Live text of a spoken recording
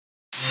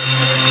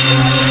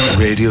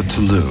Radio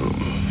Tulum,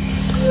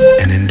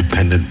 an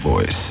independent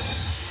voice.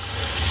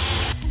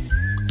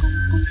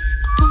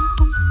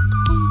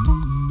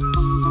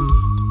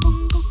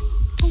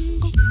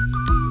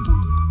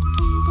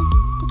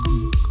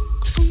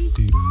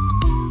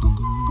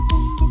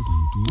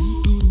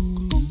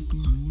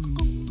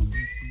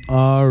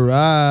 All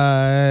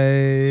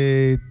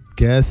right.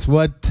 Guess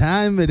what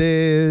time it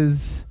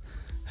is?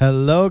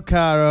 Hello,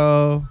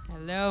 Caro.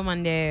 Hello,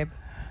 Monday.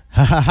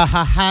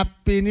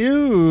 Happy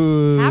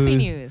news. Happy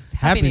news.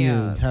 Happy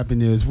news. Happy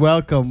news.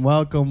 Welcome.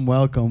 We'll put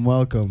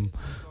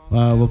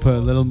a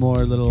little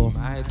more,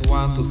 Might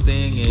want to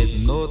sing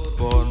it note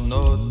for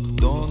note.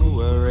 Don't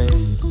worry.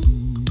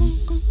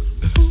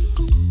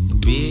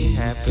 Be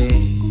happy.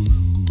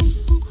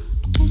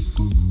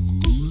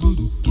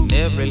 In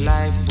every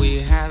life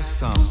we have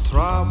some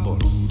trouble.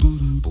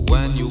 But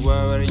when you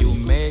worry, you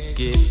make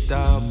it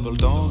double.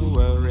 Don't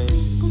worry.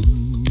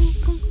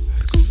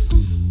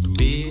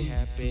 Be happy.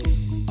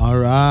 All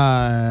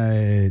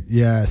right.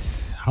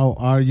 Yes. How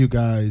are you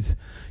guys?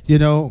 You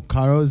know,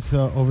 Caro's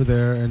over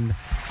there, and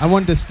I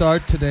wanted to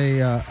start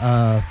today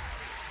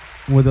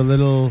with a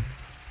little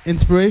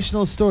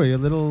inspirational story, a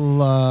little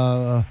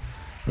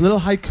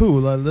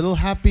haiku, a little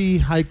happy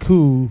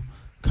haiku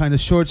kind of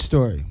short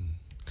story.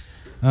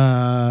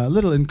 A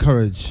little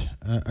encouragement.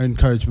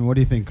 What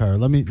do you think, Caro?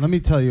 Let me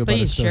tell you about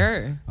Please, a story.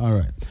 sure. All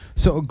right.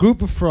 So a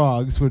group of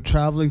frogs were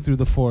traveling through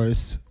the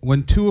forest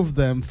when two of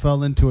them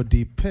fell into a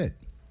deep pit.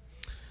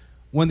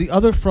 When the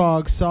other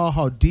frogs saw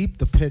how deep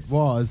the pit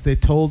was, they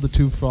told the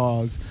two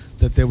frogs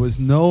that there was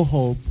no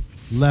hope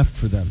left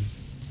for them.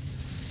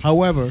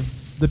 However,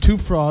 the two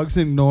frogs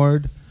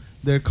ignored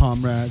their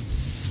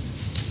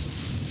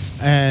comrades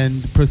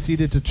and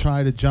proceeded to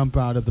try to jump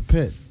out of the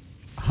pit.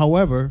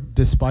 However,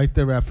 despite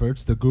their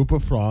efforts, the group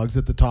of frogs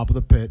at the top of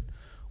the pit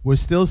were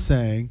still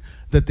saying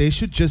that they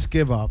should just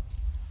give up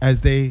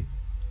as they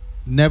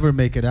never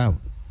make it out.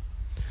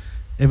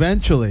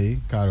 Eventually,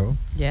 Caro,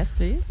 Yes,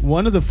 please.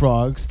 one of the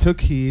frogs took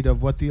heed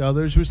of what the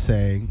others were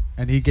saying,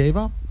 and he gave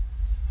up,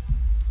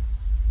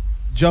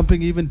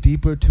 jumping even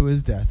deeper to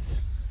his death.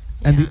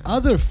 And the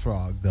other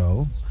frog,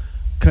 though,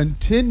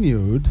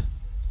 continued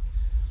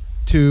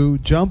to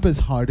jump as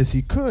hard as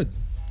he could.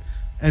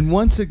 And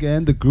once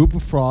again, the group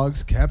of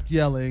frogs kept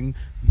yelling,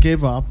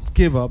 give up,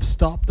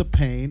 stop the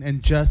pain,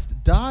 and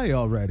just die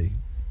already.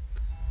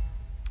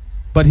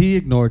 But he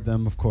ignored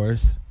them, of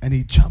course, and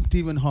he jumped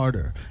even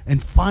harder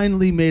and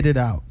finally made it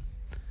out.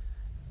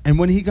 And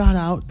when he got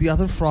out, the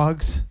other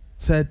frogs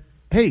said,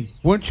 hey,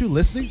 weren't you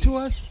listening to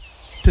us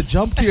to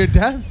jump to your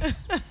death?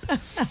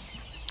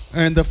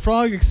 And the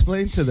frog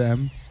explained to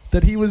them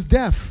that he was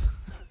deaf.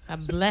 A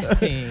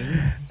blessing.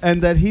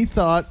 And that he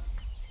thought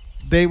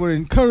they were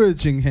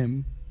encouraging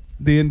him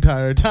the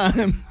entire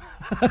time.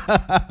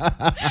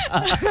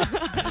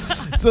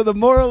 So the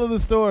moral of the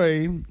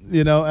story,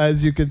 you know,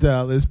 as you can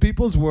tell, is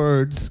people's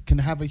words can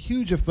have a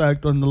huge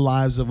effect on the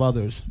lives of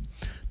others.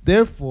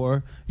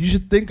 Therefore, you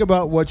should think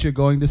about what you're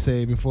going to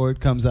say before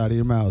it comes out of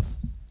your mouth.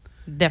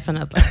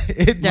 Definitely.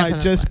 It might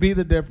just be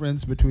the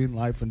difference between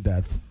life and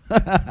death.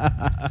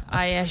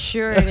 I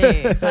assure it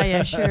is.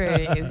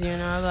 You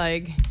know,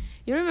 like,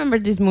 you remember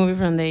this movie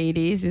from the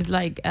 80s? It's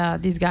like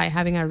this guy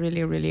having a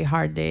really, really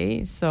hard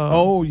day. So.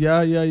 Oh,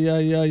 yeah.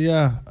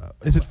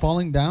 Is it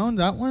Falling Down,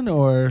 that one,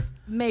 or?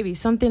 Maybe,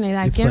 something like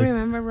that. I It's can't like-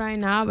 remember right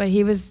now, but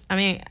he was,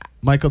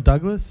 Michael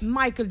Douglas?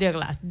 Michael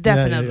Douglas,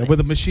 definitely. Yeah.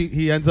 With a machine,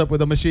 he ends up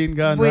with a machine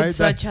gun, with right?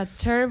 such a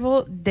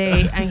terrible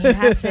day, and he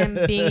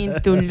hasn't been in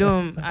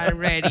Tulum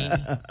already.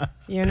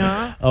 You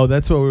know? Oh,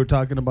 that's what we were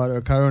talking about. Or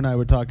Caro and I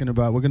were talking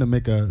about. We're gonna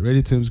make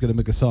Radio Tulum's gonna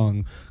make a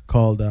song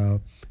called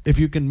 "If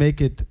You Can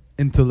Make It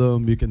in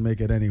Tulum, You Can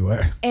Make It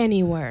Anywhere."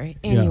 Anywhere.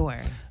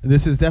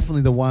 This is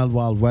definitely the wild,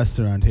 wild west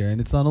around here,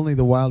 and it's not only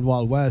the wild,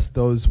 wild west.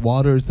 Those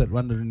waters that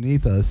run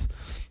underneath us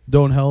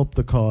don't help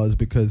the cause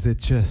because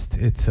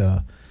it's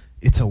a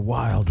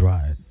wild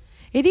ride.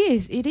 It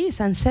is.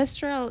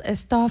 Ancestral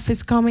stuff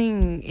is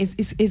coming,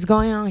 is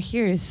going on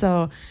here.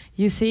 So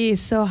you see,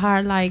 it's so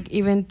hard, like,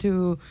 even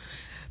to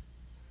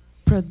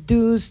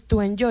produce,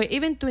 to enjoy.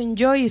 Even to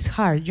enjoy is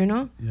hard, you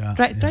know? Yeah.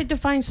 Try to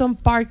find some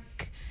park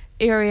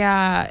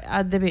area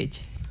at the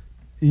beach.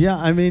 Yeah,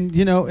 I mean,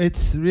 you know,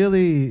 it's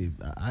really,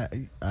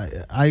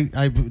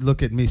 I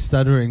look at me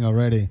stuttering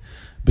already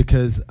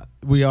because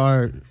we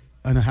are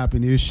on a happy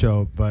news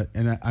show,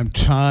 and I'm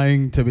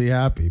trying to be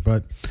happy,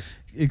 but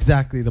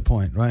exactly the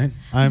point, right?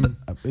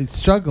 It's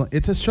struggling.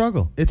 It's a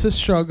struggle. It's a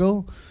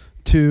struggle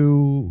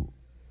to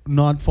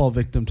not fall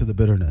victim to the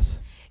bitterness.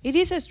 It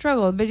is a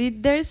struggle, but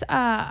there's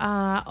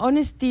a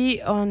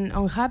honesty on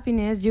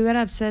happiness. You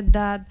gotta accept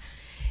that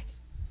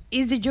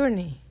it's the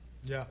journey.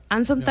 Yeah.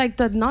 And sometimes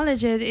to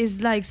acknowledge it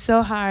is like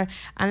so hard,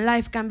 and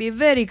life can be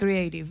very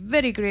creative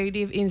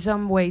in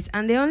some ways.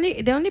 And the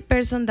only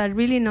person that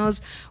really knows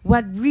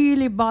what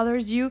really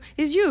bothers you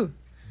is you.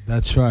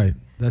 That's right.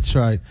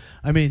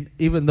 I mean,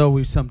 even though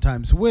we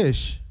sometimes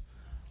wish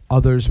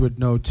others would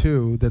know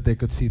too, that they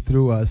could see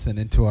through us and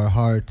into our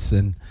hearts,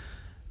 and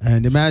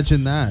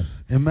imagine that.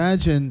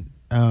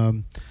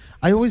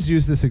 I always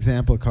use this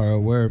example, Caro,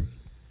 where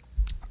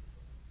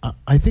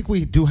I think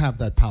we do have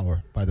that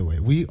power, by the way.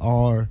 We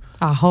are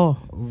Aho.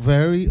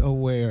 very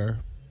aware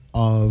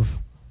of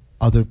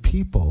other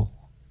people,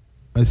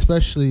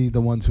 especially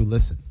the ones who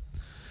listen.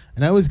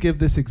 And I always give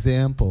this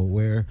example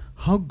where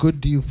how good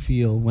do you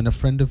feel when a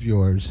friend of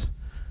yours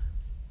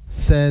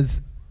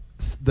says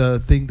the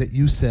thing that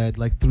you said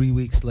like 3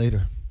 weeks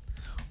later?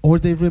 Or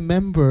they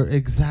remember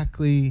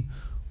exactly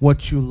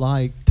what you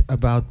liked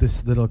about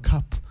this little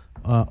cup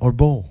or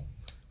bowl,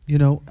 you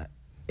know,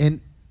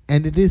 and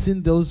it is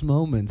in those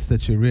moments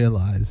that you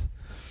realize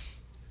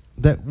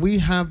that we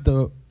have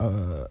the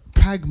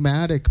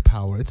pragmatic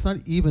power. It's not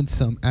even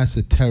some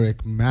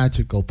esoteric,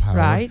 magical power.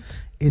 Right.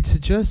 It's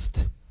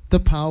just the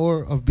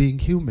power of being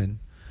human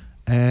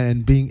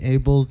and being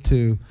able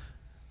to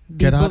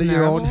get out of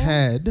your own vulnerable.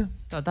 head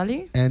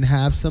Totally. and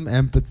have some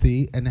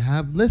empathy and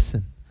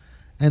listen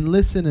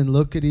and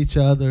look at each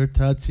other,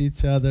 touch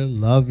each other,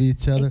 love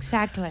each other.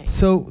 Exactly.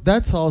 So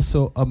that's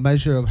also a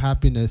measure of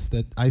happiness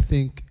that I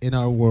think in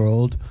our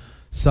world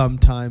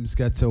sometimes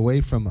gets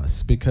away from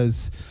us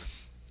because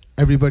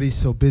everybody's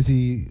so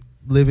busy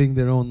living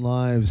their own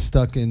lives,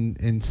 stuck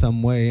in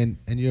some way. And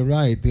you're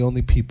right, the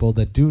only people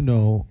that do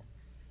know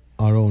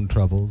our own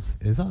troubles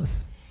is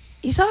us.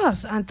 It's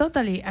us, and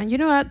totally. And you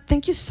know what?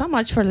 Thank you so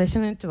much for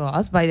listening to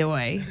us, by the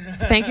way.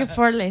 Thank you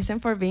for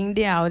listening, for being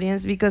the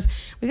audience, because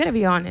we got to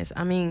be honest.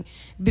 I mean,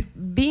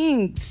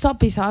 being so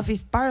pissed off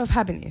is part of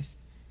happiness.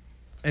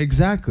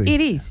 Exactly. It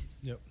is.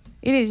 Yep.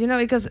 It is, you know,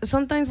 because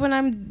sometimes when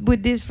I'm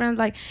with these friends,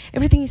 like,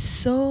 everything is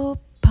so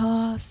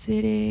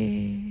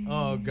positive.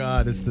 Oh,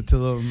 God, it's the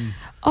Tulum.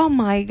 Oh,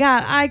 my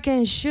God, I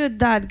can shoot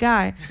that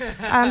guy.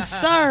 I'm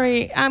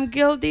sorry. I'm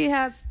guilty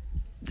as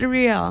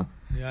real.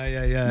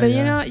 Yeah. But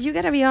you know, you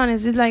gotta be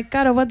honest. It's like,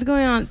 Caro, what's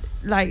going on?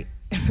 Like,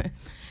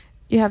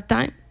 you have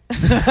time? You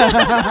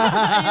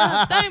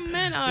have time,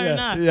 man, or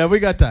not? Yeah, we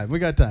got time. We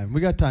got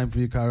time for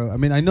you, Caro. I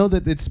mean, I know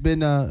that it's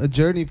been a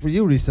journey for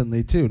you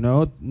recently, too,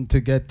 no? To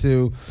get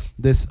to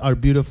this, our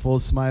beautiful,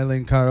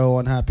 smiling Caro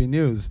on Happy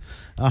News.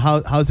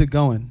 How's it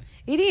going?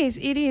 It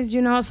is.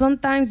 You know,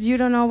 sometimes you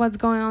don't know what's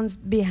going on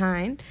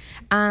behind.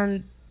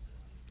 And,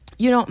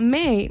 you know,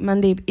 May,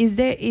 Mandeep, is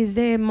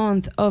the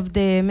month of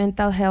the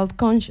mental health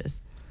conscious.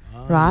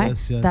 Right?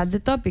 Yes. That's the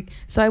topic.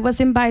 So I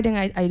was inviting,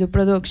 I do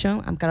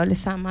production. I'm Carol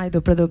Lezama, I do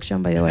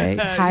production, by the way.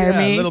 Hire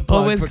me. Little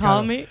plug Always for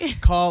call Caro. me.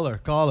 Call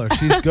her.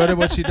 She's good at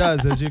what she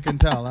does, as you can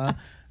tell, huh?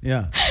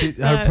 Yeah.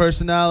 Her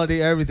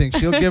personality, everything.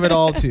 She'll give it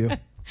all to you.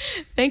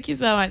 Thank you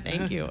so much.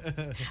 Thank you.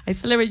 I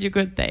celebrate your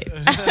good taste.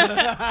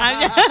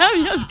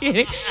 I'm just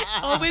kidding.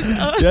 Always.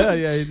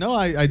 Yeah. No,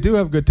 I do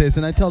have good taste,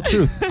 and I tell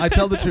truth. I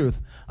tell the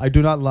truth. I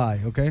do not lie,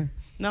 okay?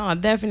 No,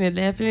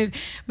 definitely.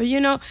 But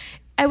you know,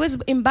 I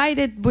was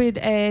invited with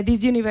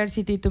this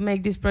university to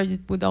make this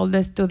project with all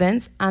the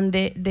students, and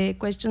the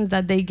questions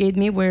that they gave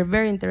me were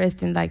very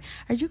interesting. Like,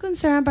 are you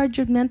concerned about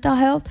your mental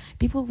health?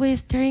 People were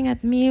staring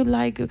at me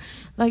like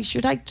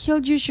should I kill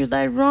you? Should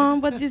I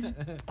run? What this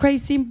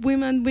crazy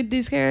woman with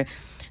this hair?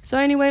 So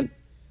anyway,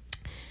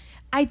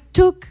 I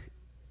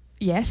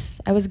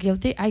was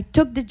guilty. I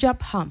took the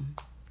job home,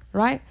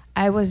 right?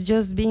 I was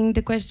just doing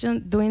the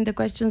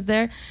questions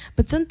there.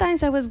 But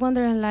sometimes I was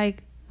wondering,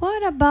 like,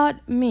 what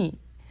about me?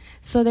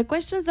 So the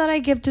questions that I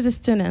give to the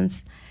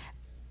students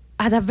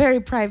has a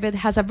very private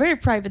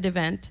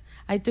event,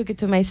 I took it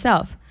to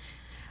myself.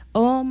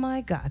 Oh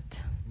my God.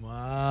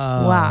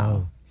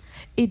 Wow.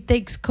 It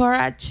takes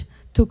courage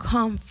to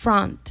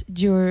confront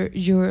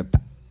a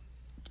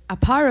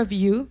part of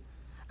you,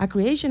 a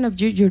creation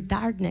of you, your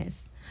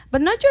darkness.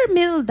 But not your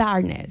middle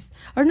darkness.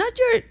 Or not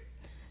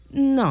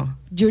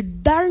your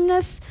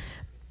darkness.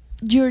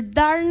 Your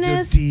deep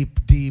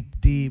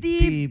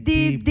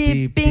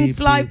Pink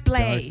Floyd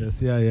play. Darkness.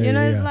 Yeah. You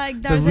know, yeah. it's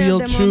like the real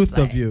truth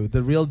of you,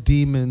 the real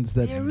demons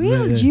that. The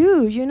real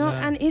you know,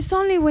 and it's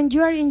only when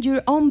you are in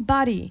your own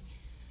body,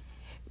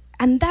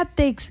 and that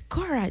takes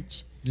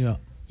courage. Yeah.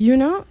 You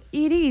know,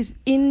 it is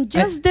in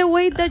just the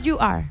way that you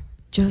are.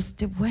 Just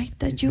the way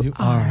that you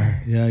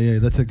are. Yeah.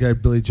 That's a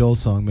great Billy Joel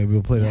song. Maybe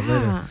we'll play that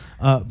later.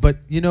 But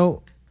you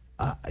know,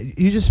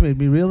 you just made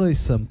me realize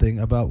something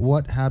about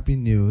what Happy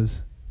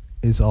News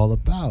is all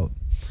about.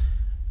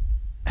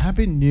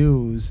 Happy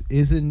News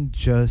isn't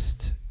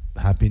just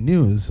happy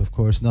news. Of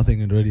course, nothing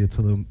in Radio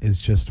Tulum is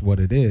just what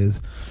it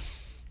is.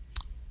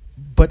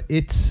 But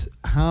it's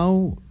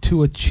how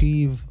to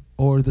achieve,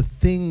 or the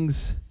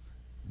things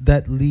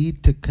that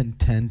lead to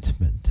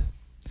contentment.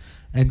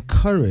 And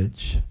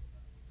courage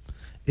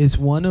is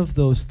one of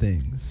those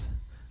things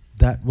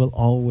that will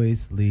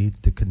always lead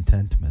to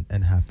contentment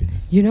and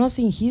happiness. You know,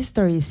 since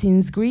history,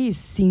 since Greece,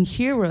 since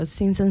heroes,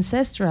 since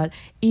ancestral,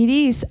 it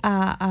is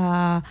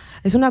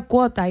it's una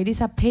quota, it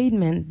is a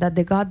payment that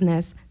the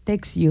goddess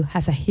takes you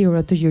as a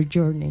hero to your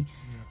journey,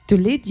 to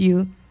lead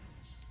you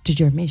to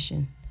your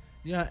mission.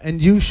 Yeah,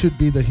 and you should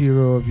be the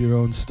hero of your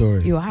own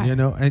story. You are. You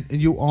know, and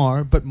you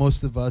are, but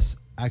most of us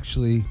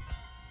actually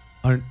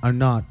are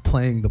not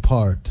playing the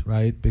part,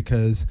 right?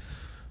 Because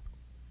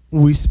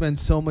we spend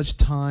so much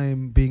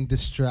time being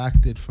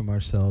distracted from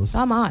ourselves.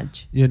 So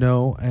much. You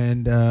know,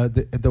 and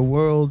the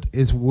world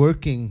is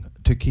working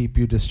to keep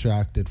you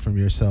distracted from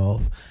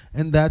yourself,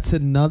 and that's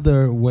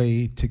another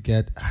way to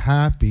get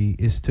happy,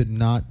 is to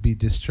not be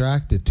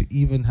distracted, to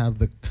even have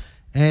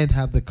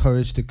the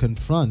courage to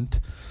confront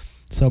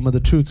some of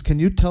the truths. Can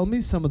you tell me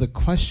some of the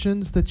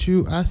questions that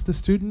you asked the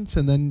students,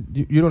 and then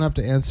you don't have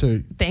to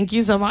answer. Thank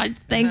you so much.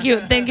 Thank you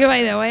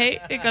by the way,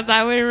 because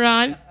I will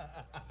run.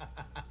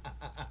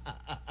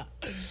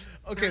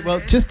 Okay, well,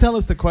 just tell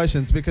us the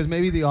questions, because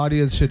maybe the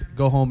audience should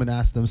go home and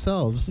ask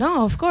themselves.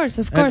 No, of course.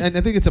 And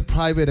I think it's a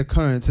private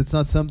occurrence. It's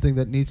not something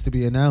that needs to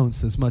be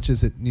announced as much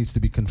as it needs to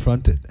be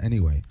confronted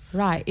anyway.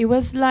 Right. It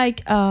was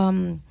like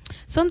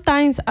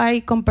sometimes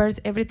I compare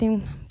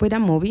everything with a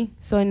movie.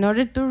 So in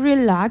order to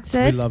relax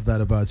We it. love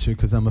that about you,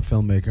 because I'm a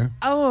filmmaker.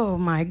 Oh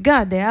my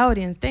God, the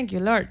audience! Thank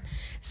you, Lord.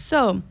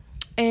 So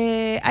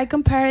I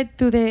compare it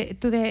to the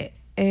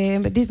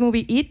this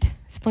movie It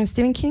from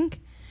Stephen King.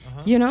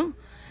 You know.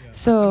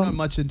 So I'm not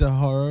much into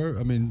horror.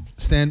 I mean,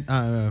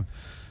 Shawshank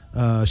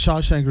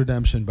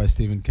Redemption by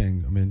Stephen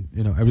King. I mean,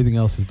 you know, everything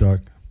else is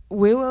dark.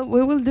 we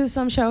will do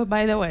some show,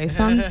 by the way,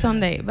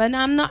 someday. But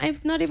I'm not.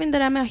 It's not even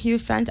that I'm a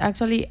huge fan.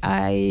 Actually,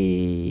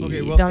 I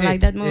don't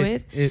like that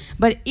movies.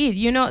 But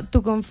you know,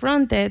 to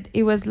confront it,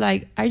 it was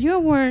like, are you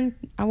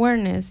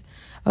awareness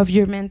of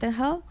your mental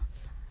health?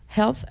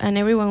 And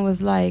everyone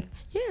was like,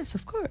 yes,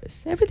 of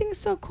course. Everything is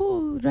so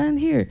cool around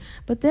here.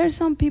 But there's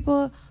some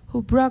people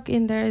who broke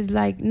in there is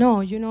like,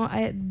 no, you know,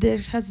 there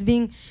has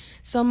been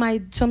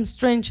some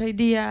strange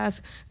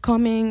ideas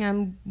coming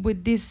and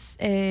with this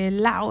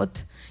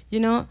loud,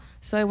 you know.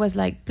 So I was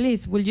like,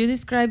 please, will you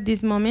describe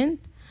this moment?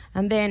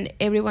 And then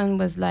everyone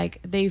was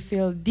like, they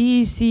feel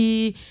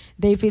dizzy,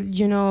 they feel,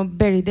 you know,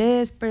 very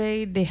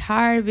desperate, the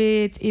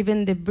heartbeats,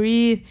 even the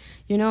breathe,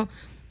 you know.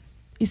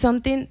 It's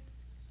something,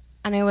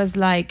 and I was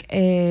like,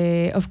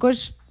 of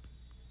course,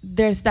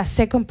 there's that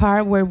second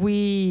part where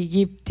we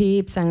give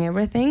tips and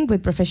everything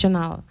with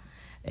professional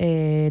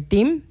team.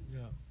 Yeah.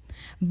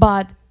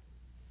 But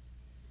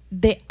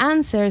the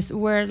answers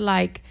were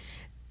like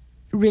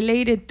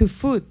related to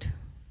food,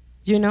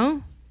 you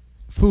know?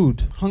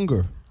 Food,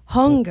 hunger.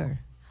 Hunger.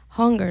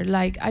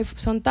 Like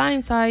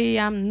sometimes I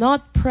am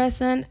not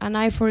present and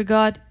I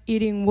forgot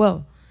eating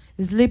well,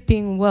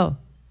 sleeping well,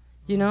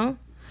 you know?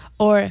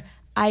 Or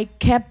I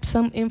kept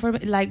some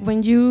information, like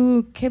when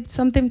you kept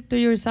something to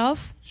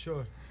yourself.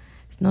 Sure.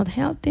 Not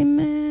healthy,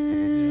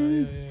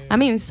 man. Yeah. I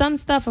mean, some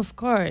stuff, of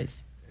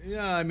course.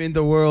 Yeah, I mean,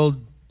 the world,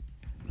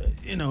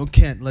 you know,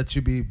 can't let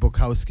you be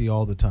Bukowski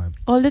all the time.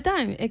 All the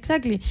time,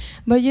 exactly.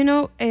 But, you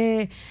know,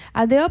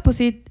 at the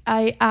opposite,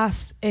 I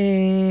asked,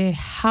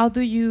 how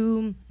do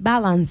you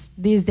balance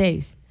these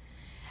days?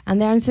 And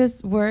the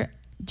answers were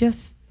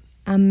just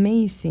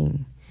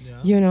amazing. Yeah.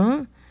 You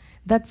know?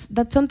 That's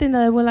something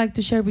that I would like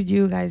to share with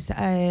you guys.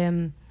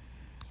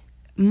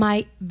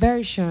 My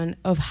version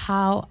of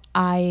how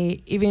I,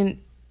 even,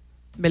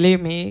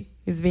 believe me,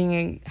 it's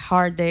been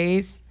hard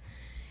days,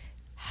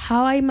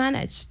 how I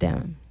manage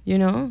them, you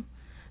know?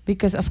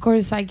 Because, of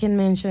course, I can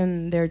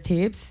mention their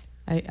tips.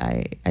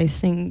 I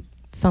sing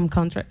some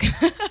contract.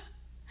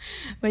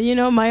 But, you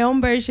know, my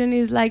own version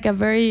is like a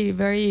very,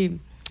 very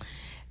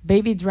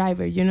baby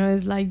driver, you know?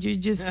 It's like you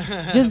just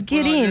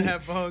get in.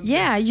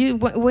 Yeah,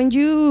 when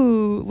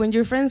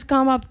your friends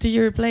come up to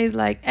your place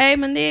like, hey,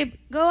 Mandeep,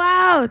 go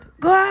out,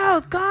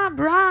 come,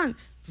 run.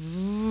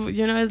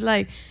 You know, it's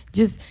like,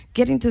 just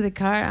get into the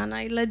car and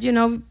I let you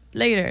know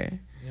later.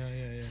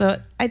 Yeah.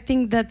 So I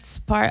think that's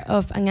part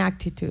of an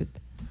attitude.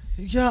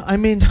 Yeah, I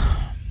mean,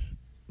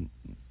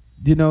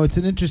 you know, it's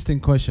an interesting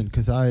question,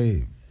 because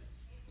the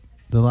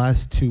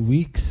last 2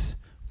 weeks,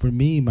 for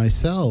me,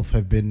 myself,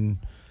 have been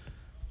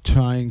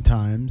trying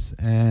times,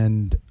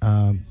 and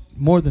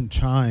more than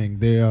trying,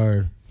 they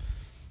are,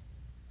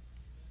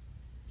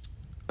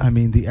 I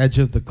mean, the edge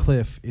of the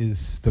cliff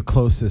is the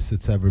closest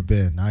it's ever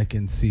been. I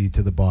can see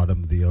to the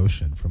bottom of the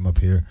ocean from up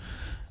here.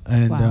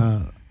 And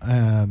wow.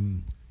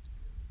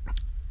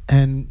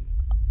 And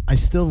I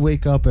still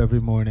wake up every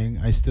morning.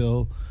 I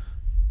still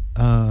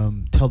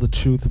tell the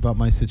truth about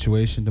my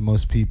situation to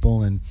most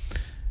people, and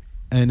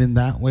in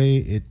that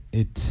way,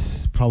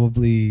 it's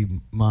probably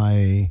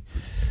my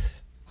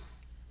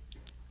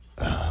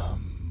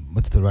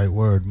what's the right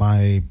word?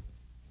 My,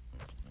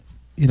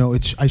 you know,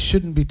 I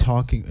shouldn't be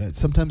talking.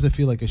 Sometimes I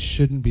feel like I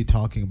shouldn't be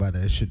talking about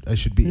it. I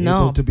should be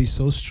able to be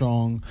so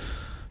strong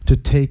to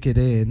take it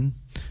in,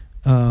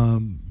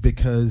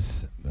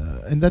 because,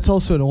 and that's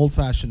also an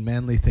old-fashioned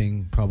manly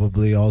thing,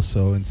 probably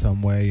also in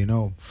some way. You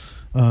know,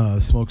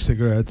 smoke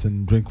cigarettes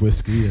and drink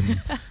whiskey, and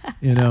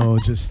you know,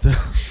 just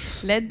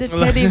let the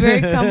teddy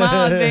bear come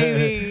out,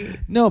 baby.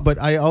 No,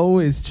 but I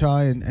always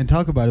try and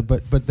talk about it.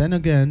 But then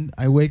again,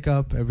 I wake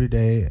up every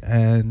day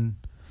and,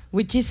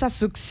 which is a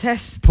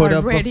success. Put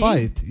already. Up a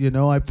fight. You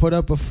know, I put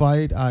up a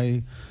fight.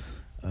 I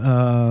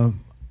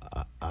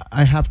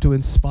have to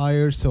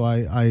inspire, so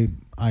I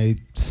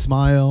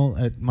smile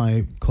at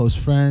my close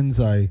friends.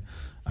 I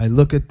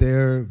look at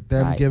them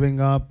right.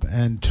 giving up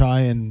and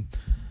try and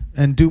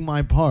and do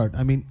my part.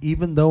 I mean,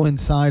 even though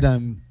inside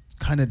I'm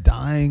kind of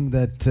dying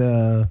that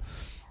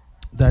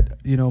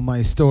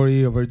my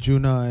story of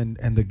Arjuna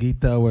and the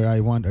Gita, where I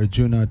want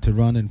Arjuna to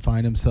run and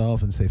find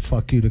himself and say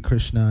fuck you to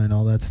Krishna and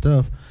all that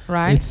stuff.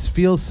 Right. It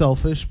feels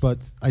selfish,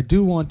 but I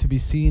do want to be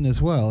seen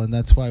as well, and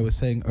that's why I was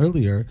saying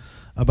earlier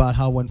about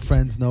how when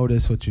friends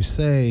notice what you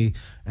say,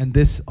 and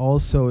this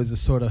also is a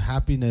sort of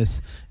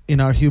happiness in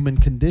our human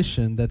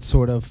condition that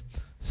sort of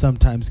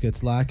sometimes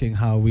gets lacking,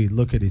 how we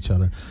look at each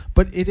other.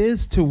 But it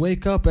is to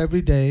wake up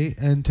every day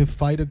and to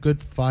fight a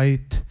good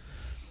fight,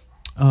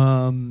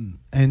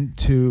 and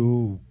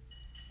to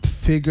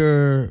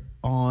figure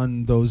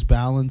on those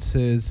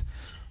balances,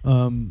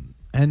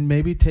 and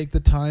maybe take the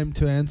time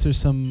to answer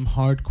some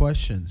hard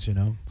questions,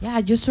 Yeah,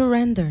 you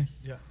surrender.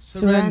 Yeah,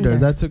 surrender.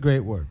 That's a great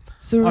word.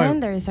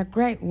 Surrender is a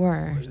great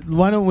word.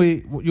 Why don't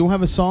you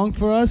have a song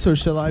for us, or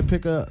shall I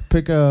pick a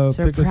song?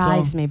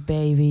 Surprise me,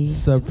 baby.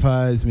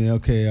 Surprise me.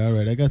 Okay, all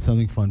right. I got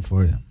something fun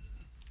for you.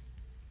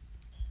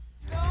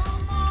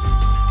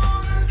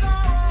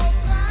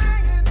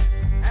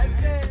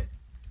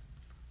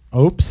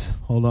 Oops,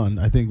 hold on.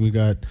 I think we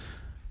got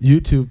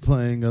YouTube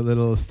playing a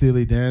little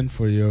Steely Dan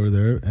for you over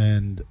there,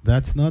 and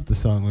that's not the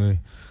song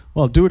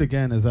well, Do It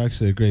Again is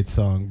actually a great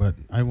song, but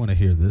I want to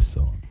hear this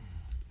song.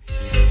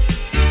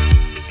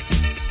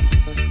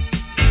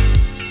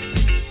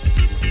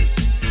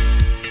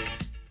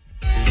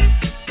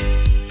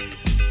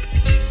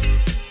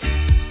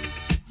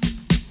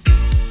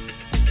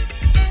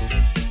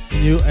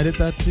 Can you edit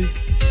that, please?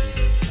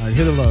 All right,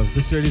 hear the love.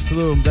 This is Radio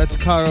Tulum. That's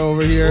Kara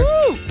over here.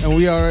 Woo! And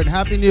we are at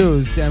Happy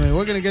News. Damn it.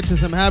 We're going to get to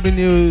some happy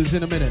news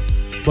in a minute.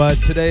 But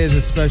today is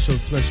a special,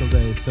 special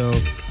day. So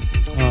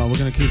we're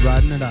going to keep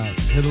riding it out.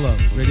 Hear the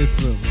love. Radio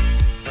Tulum.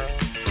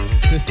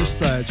 Sister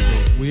Sledge.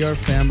 We are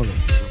family.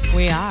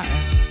 We are.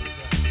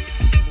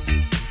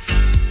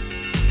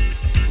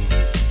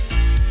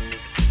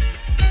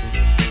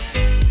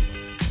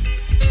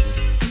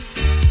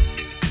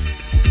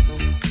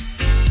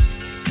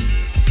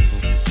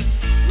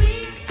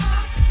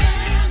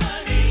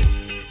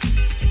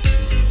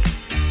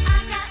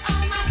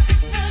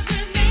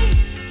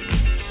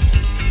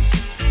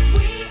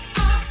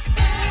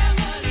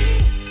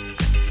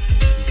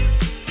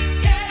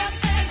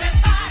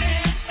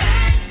 Everybody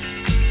sing.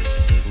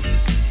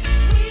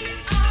 We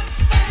are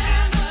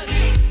family.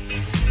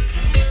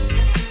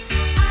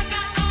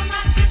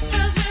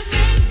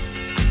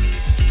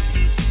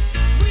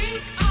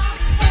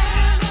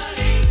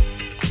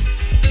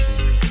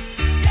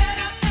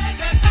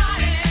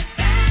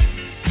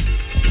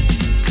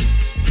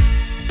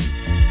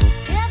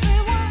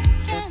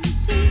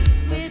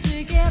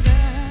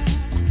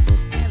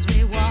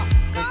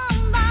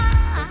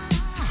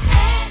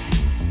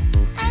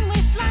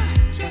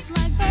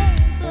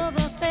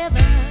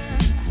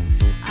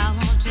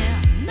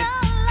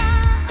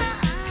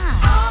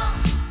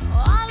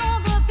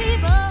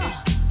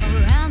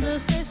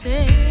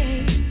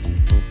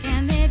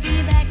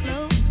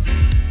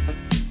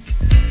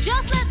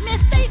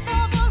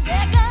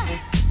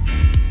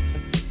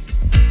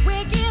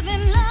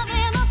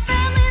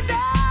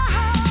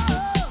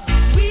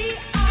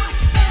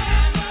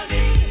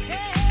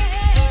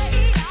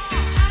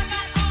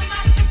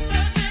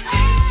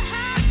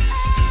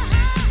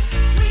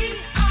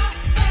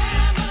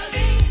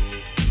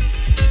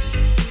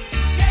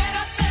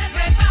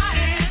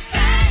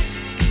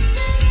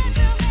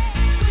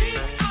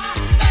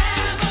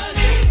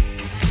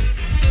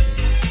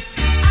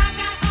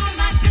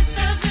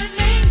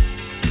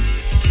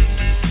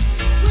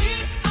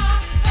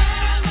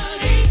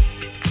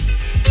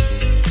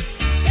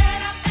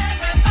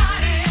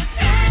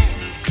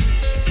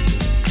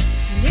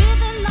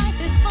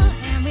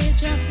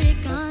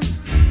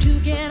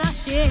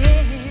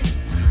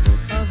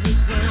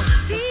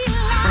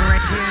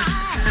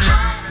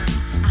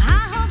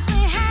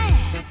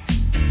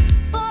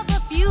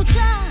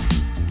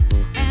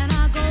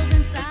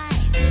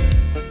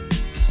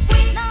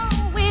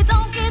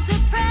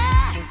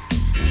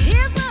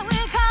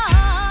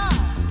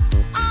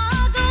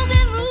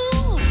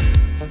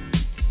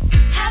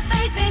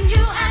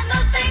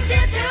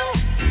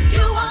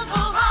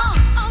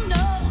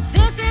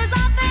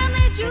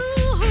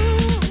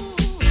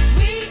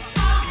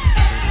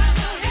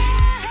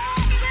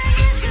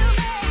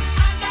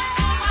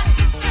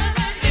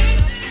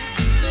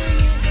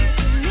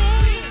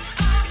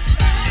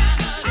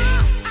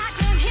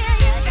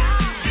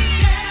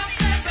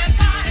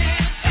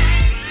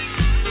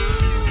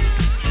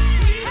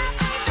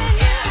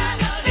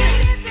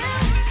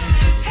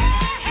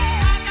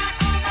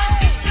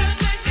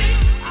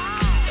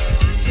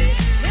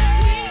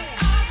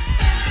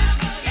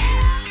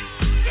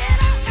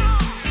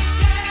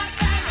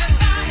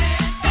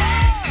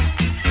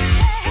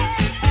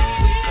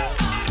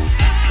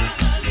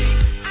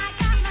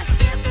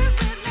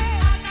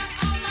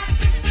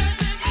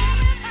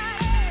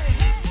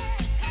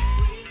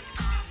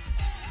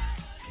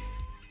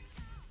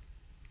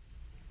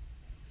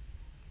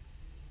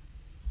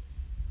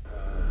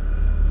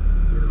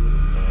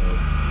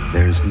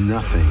 is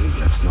nothing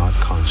that's not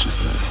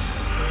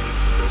consciousness.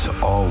 So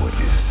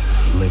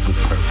always live with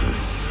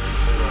purpose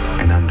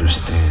and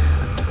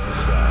understand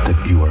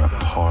that you are a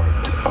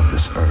part of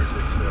this earth.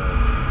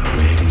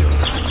 Radio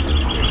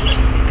Tulum.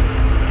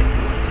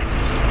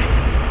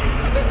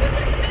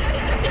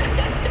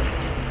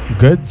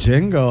 Good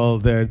jingle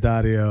there,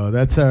 Dario.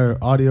 That's our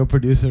audio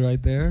producer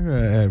right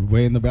there,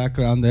 way in the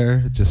background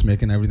there, just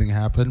making everything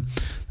happen.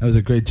 That was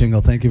a great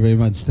jingle. Thank you very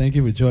much. Thank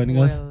you for joining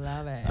us. We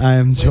love it. I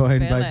am We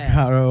joined feel by it.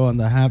 Caro on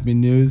the Happy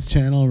News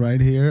channel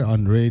right here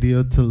on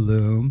Radio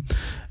Tulum.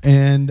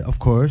 And, of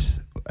course,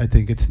 I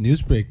think it's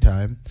news break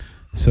time.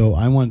 So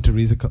I wanted to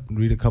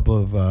read a couple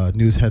of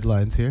news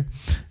headlines here.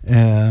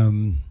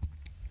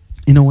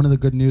 One of the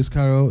good news,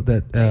 Caro,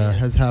 that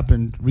has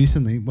happened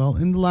recently, well,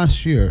 in the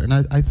last year, and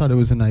I thought it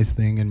was a nice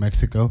thing in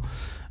Mexico.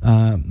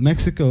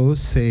 Mexico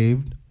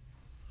saved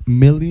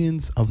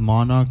millions of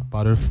monarch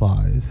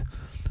butterflies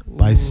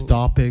by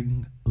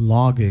stopping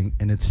logging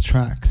in its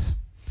tracks.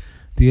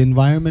 The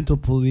environmental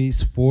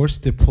police force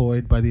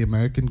deployed by the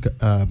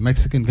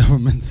Mexican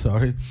government,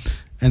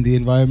 and the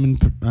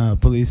environment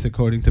police,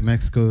 according to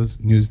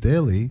Mexico's News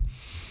Daily.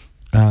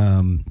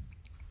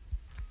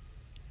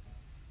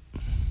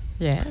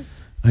 Yes.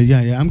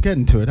 I'm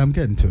getting to it.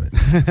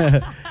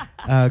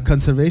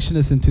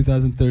 Conservationists in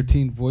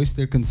 2013 voiced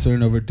their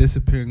concern over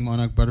disappearing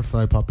monarch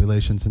butterfly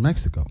populations in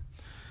Mexico.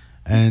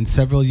 And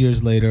several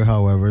years later,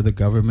 however, the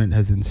government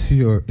has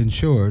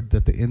ensured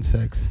that the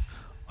insects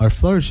are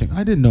flourishing.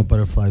 I didn't know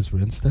butterflies were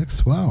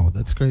insects. Wow,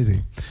 that's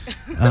crazy.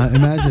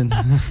 Imagine.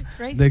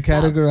 Crazy They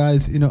stuff.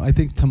 categorize, I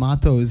think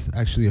tomato is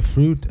actually a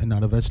fruit and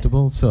not a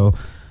vegetable. So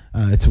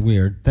it's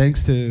weird.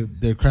 Thanks to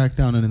their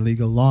crackdown on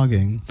illegal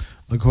logging,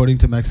 according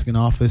to Mexican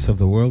Office of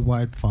the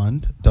Worldwide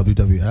Fund,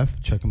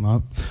 WWF, check them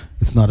out.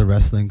 It's not a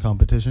wrestling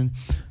competition.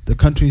 The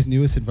country's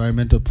newest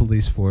environmental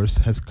police force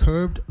has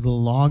curbed the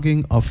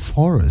logging of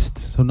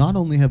forests. So not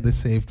only have they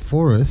saved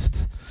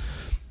forests,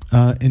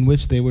 in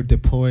which they were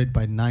deployed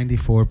by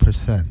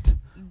 94%.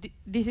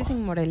 This is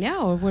in Morelia,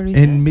 or where is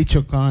In it?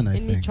 Michoacan, I In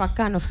think.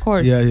 Michoacan, of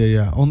course.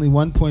 Yeah. Only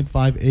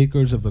 1.5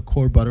 acres of the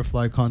core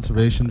butterfly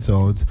conservation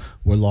zones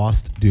were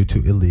lost due to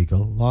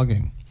illegal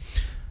logging.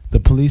 The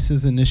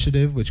police's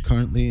initiative, which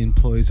currently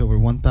employs over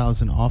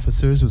 1,000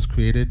 officers, was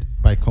created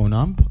by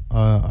CONAMP,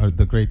 or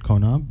the Great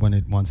CONAMP, when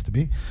it wants to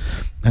be,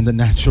 and the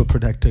Natural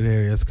Protected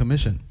Areas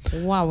Commission.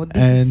 Wow,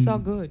 this is so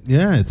good.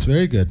 Yeah, it's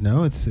very good.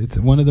 No, it's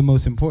one of the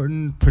most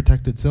important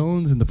protected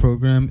zones in the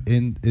program.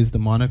 Is the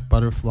monarch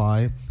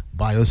butterfly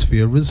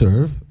biosphere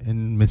reserve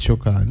in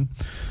Michoacan,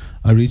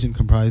 a region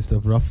comprised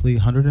of roughly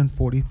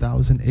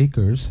 140,000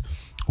 acres,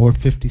 or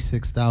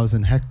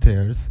 56,000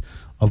 hectares,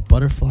 of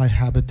butterfly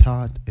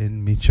habitat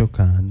in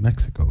Michoacan,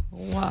 Mexico.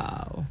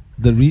 Wow.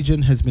 The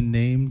region has been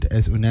named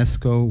as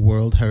UNESCO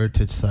World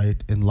Heritage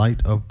Site in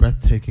light of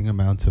breathtaking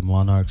amounts of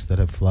monarchs that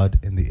have flood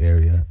in the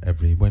area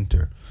every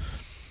winter.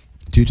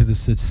 Due to the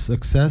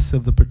success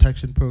of the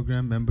protection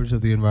program, members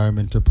of the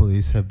environmental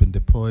police have been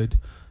deployed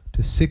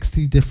to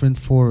 60 different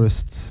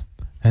forests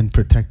and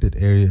protected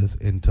areas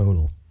in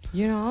total.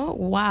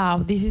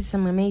 Wow, this is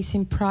an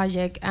amazing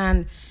project,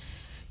 and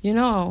you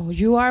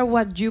are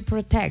what you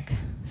protect.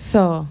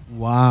 So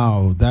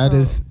Wow, that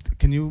is.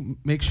 Can you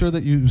make sure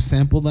that you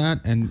sample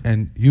that?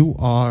 And you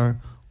are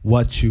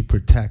what you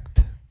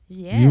protect.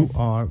 yes, You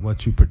are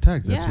what you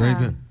protect. That's very Yeah.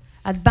 good.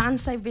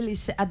 Advanced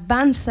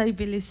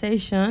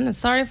civilization.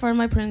 Sorry for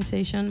my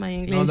pronunciation, my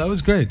English. No, that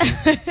was great.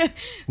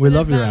 We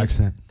love your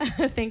Advanced.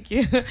 accent. Thank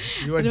you.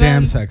 You are Advanced-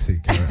 damn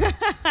sexy, Kara.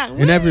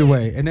 In every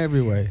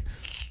way.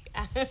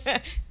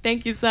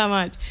 Thank you so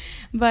much.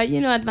 But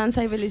advanced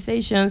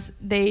civilizations,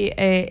 they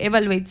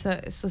evaluate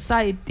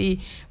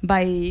society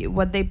by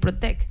what they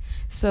protect.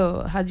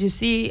 So as you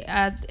see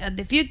at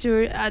the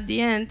future, at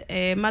the end,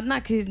 Mad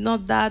Max is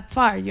not that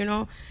far,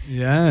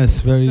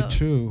 Yes, very So-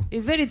 true.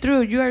 It's very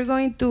true. You are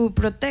going to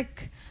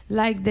protect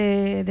like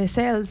the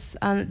cells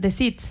and the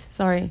seeds,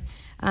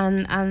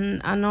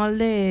 and all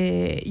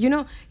the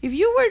if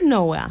you were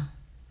Noah,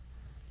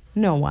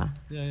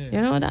 Yeah.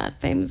 you know that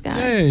famous guy.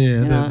 Yeah.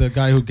 You know? The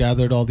guy who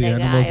gathered all the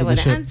animals guy in the with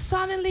ship. and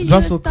suddenly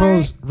Russell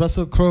you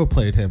start Crowe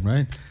played him,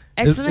 right?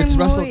 excellent It's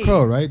Russell movie.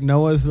 Crowe, right?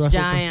 Noah's Russell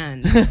Crowe.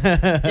 Giants.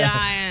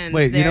 Giants.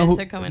 Wait, you know who?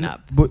 They're coming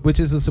up. Which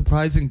is a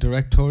surprising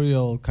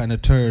directorial kind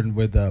of turn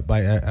with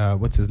by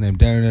what's his name,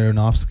 Darren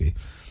Aronofsky.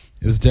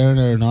 It was Darren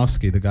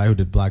Aronofsky, the guy who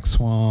did Black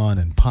Swan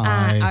and Pi.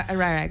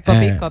 Right.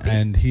 and, Copy.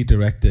 And he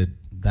directed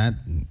that,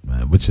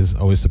 which is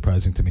always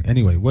surprising to me.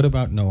 Anyway, what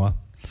about Noah?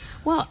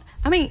 Well,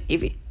 I mean,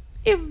 if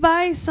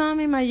by some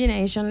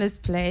imagination, let's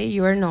play,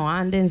 you are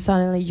Noah, and then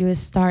suddenly you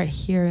start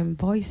hearing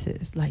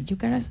voices like you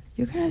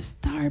gotta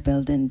start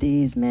building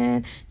this,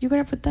 man. You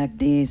gotta protect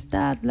this,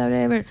 that,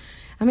 whatever.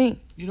 I mean,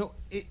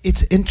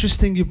 It's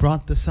interesting you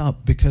brought this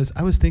up because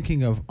I was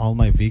thinking of all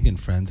my vegan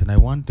friends and I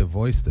wanted to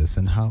voice this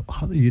and how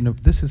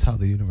this is how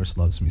the universe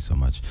loves me so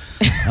much.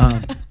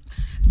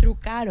 through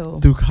Caro.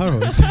 Through Caro,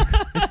 exactly.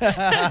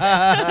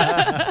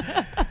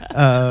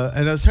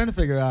 And I was trying to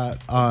figure out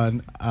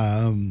on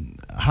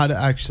how to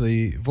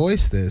actually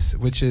voice this,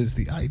 which is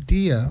the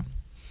idea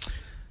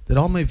that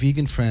all my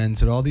vegan friends,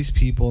 that all these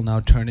people now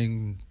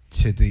turning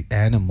to the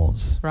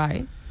animals.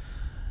 Right.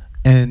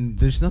 And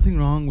there's nothing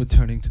wrong with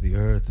turning to the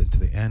earth and to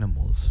the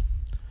animals.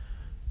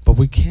 But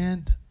we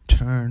can't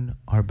turn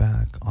our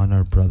back on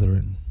our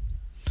brethren.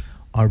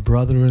 Our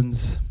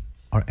brethrens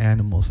are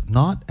animals,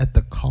 not at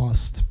the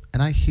cost,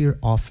 and I hear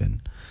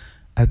often,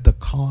 at the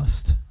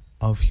cost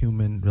of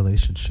human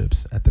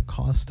relationships, at the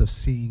cost of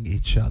seeing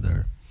each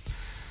other,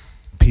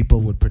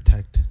 people would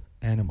protect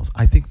animals.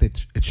 I think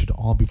that it should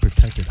all be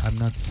protected. I'm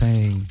not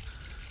saying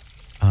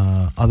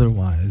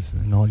otherwise,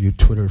 and all you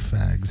Twitter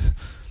fags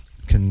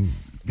can,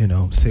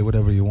 say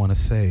whatever you want to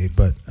say,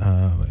 but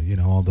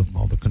all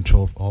the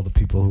control, all the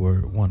people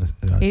who want to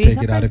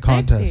take it out of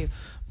context.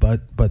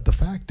 But the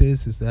fact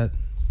is that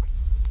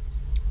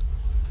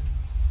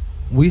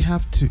we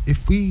have to,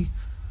 if we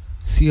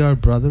see our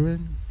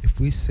brethren, if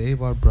we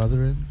save our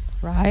brethren,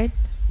 right,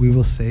 we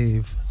will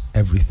save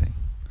everything.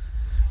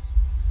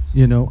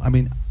 In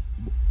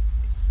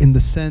the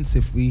sense,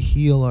 if we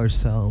heal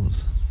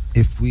ourselves,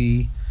 if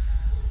we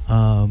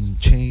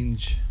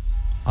change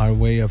our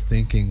way of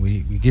thinking,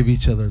 we give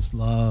each other's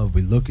love,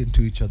 we look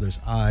into each other's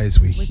eyes,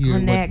 we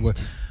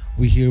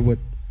hear what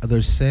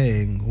others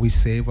saying, we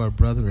save our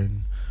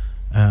brethren.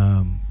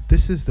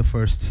 This is the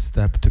first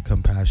step to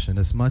compassion,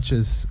 as much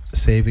as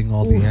saving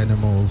all the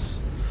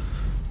animals,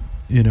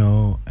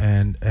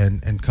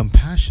 and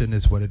compassion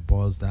is what it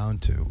boils down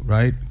to,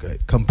 right?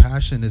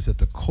 Compassion is at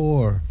the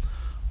core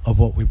of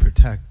what we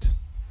protect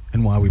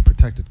and why we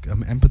protect it.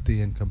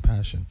 Empathy and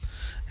compassion.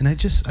 And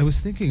I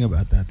was thinking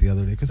about that the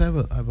other day, because I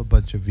have a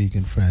bunch of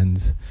vegan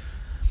friends,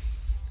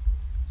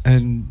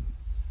 and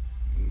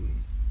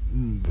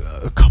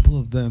a couple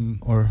of them,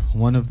 or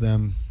one of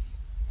them,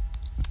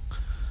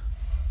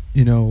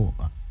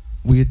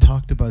 we had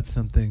talked about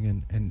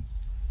something, and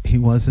he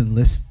wasn't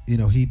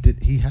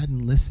he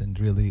hadn't listened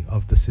really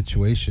of the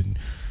situation.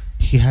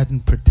 He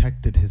hadn't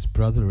protected his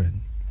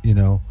brethren,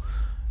 and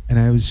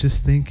I was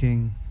just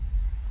thinking,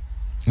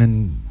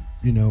 and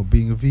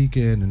being a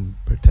vegan and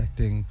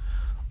protecting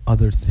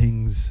other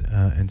things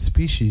and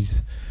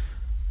species,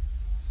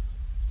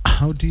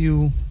 how do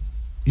you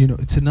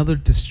it's another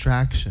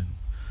distraction,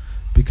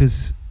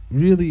 because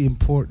really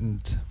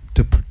important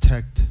to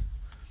protect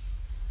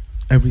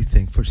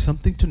everything, for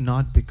something to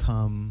not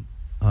become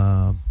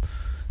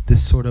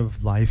this sort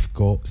of life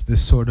goal,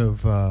 this sort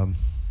of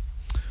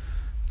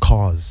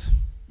cause,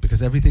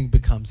 because everything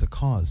becomes a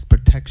cause.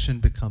 Protection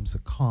becomes a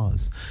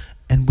cause,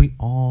 and we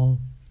all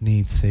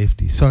need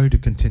safety. Sorry to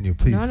continue.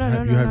 Please, you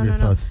have your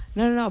thoughts.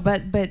 No.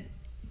 But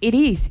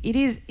it's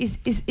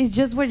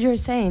just what you're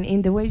saying.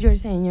 In the way you're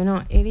saying,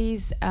 it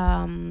is.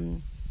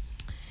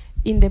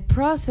 In the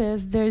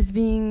process, there's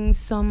been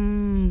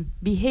some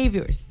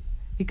behaviors,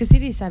 because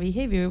it is a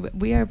behavior.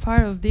 We are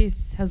part of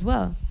this as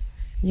well,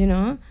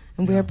 and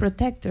we are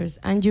protectors.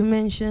 And you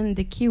mentioned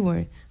the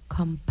keyword,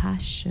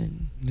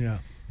 compassion. Yeah.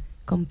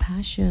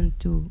 Compassion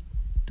to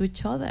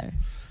each other.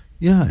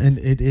 Yeah, and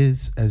it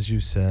is, as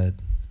you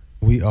said,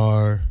 we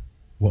are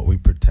what we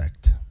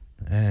protect.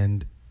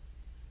 And,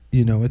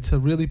 it's a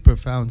really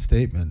profound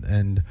statement.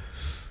 And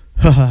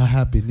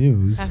happy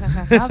news.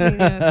 Happy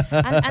news.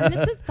 And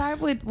let's start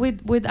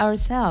with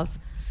ourselves.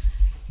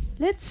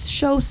 Let's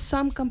show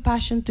some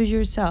compassion to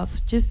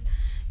yourself. Just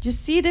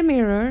see the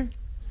mirror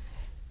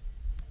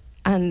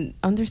and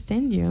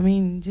understand you.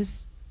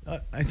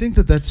 I think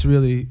that's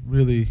really,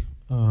 really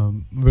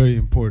very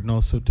important.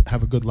 Also, to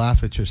have a good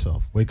laugh at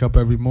yourself. Wake up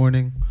every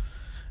morning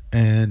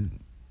and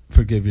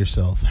forgive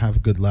yourself. Have a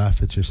good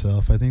laugh at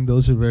yourself. I think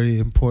those are very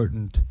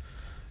important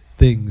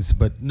things.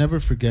 But never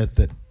forget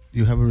that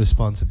you have a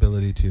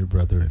responsibility to your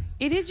brethren.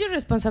 It is your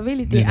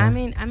responsibility. I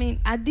mean,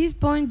 at this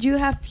point, you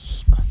have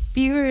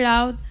figured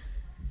out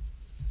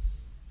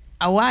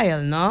a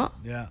while, no?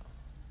 Yeah.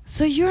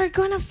 So you're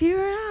gonna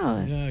figure it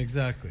out. Yeah,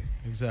 exactly.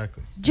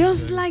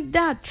 Just like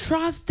that.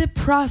 Trust the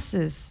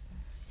process.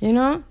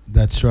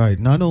 That's right.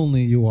 Not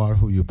only you are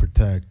who you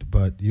protect,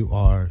 but you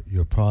are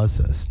your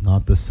process,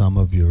 not the sum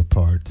of your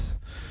parts,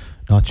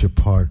 not your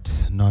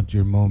parts, not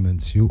your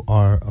moments. You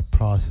are a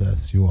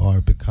process. You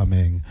are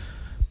becoming.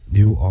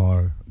 You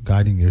are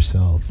guiding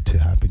yourself to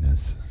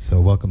happiness. So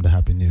welcome to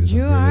Happy News.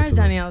 You are,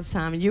 Daniel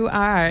Sam. You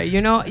are.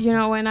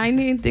 When I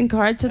need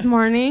encouragement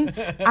morning,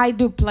 I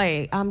do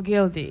play. I'm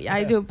guilty.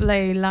 I do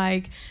play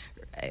like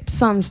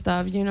some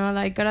stuff,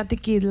 like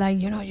Karate Kid, like,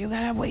 you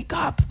gotta wake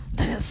up,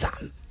 Daniel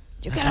Sam.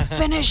 You gotta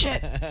finish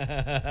it.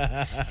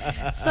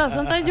 So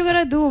sometimes you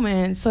gotta do,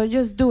 man. So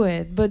just do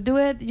it. But do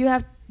it, you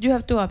have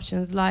two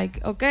options.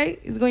 Like, okay,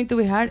 it's going to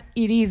be hard.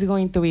 It is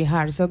going to be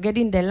hard. So get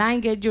in the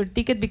line, get your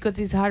ticket, because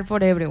it's hard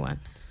for everyone.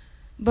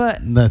 But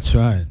that's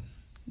right.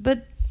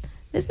 But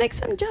let's make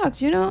some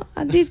jokes,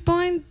 at this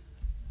point.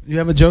 You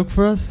have a joke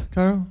for us,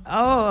 Caro?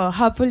 Oh,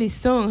 hopefully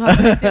soon. But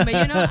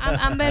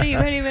I'm very,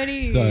 very,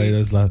 very. Sorry,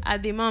 that's loud.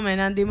 At the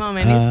moment,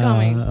 it's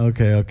coming.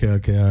 Okay. All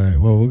right.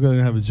 Well, we're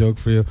gonna have a joke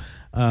for you.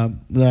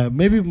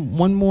 Maybe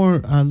one more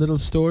little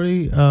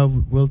story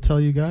we'll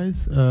tell you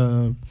guys.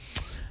 Let's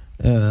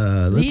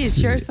Please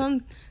see. share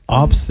some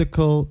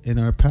Obstacle in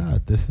our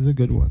path. This is a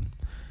good one.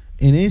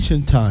 In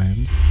ancient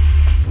times,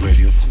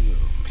 Radio 2,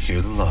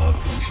 hear the love.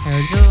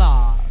 Heard the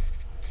love.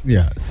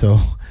 yeah, so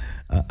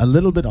a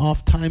little bit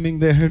off timing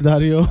there,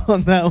 Dario,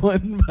 on that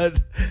one,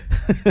 but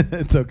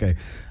it's okay.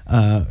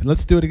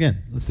 Let's do it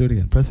again.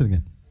 Press it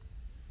again.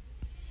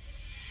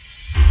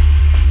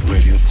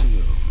 Radio 2,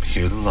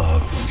 hear the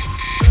love.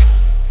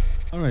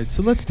 All right,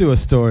 so let's do a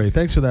story.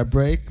 Thanks for that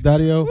break,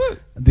 Dario.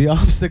 The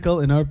obstacle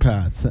in our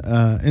path.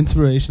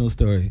 Inspirational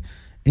story.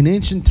 In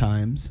ancient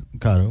times,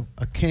 Caro,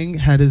 a king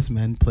had his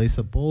men place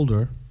a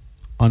boulder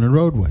on a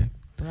roadway.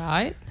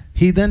 Right?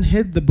 He then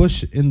hid the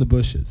bush in the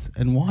bushes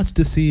and watched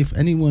to see if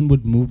anyone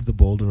would move the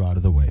boulder out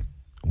of the way.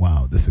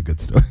 Wow, this is a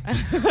good story.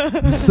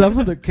 Some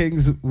of the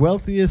king's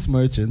wealthiest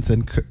merchants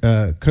and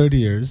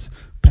courtiers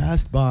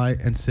passed by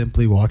and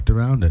simply walked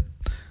around it.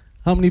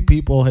 How many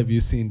people have you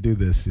seen do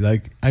this?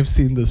 Like, I've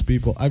seen this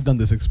people. I've done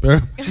this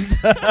experiment.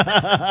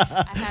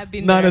 I have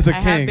been Not there. as a I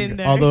have been king,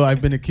 there. although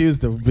I've been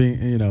accused of being,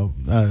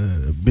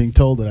 being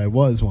told that I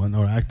was one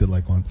or acted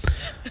like one.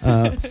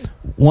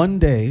 One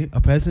day,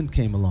 a peasant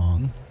came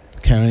along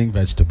carrying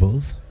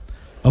vegetables.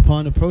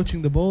 Upon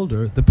approaching the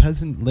boulder, the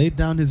peasant laid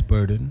down his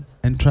burden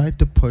and tried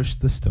to push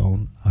the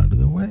stone out of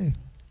the way.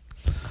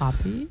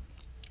 Copy.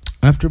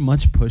 After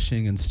much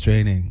pushing and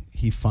straining,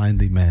 he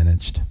finally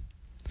managed.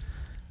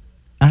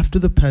 After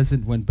the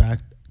peasant went back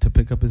to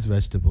pick up his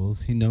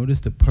vegetables, he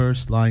noticed a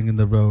purse lying in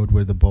the road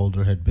where the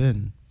boulder had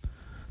been.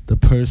 The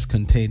purse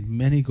contained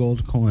many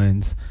gold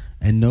coins,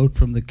 and note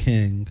from the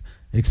king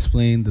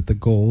explained that the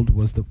gold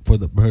was for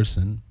the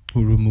person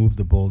who removed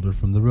the boulder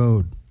from the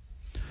road.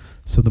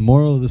 So the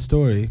moral of the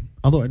story,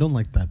 although I don't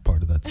like that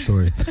part of that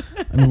story,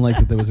 I don't like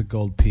that there was a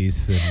gold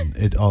piece and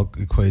it all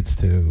equates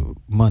to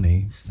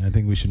money. I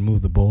think we should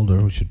move the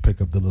boulder. We should pick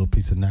up the little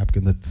piece of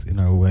napkin that's in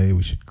our way.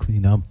 We should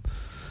clean up.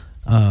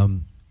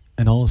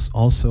 And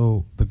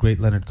also the great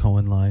Leonard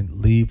Cohen line,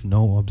 leave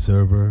no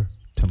observer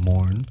to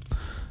mourn.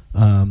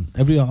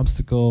 Every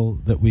obstacle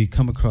that we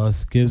come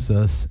across gives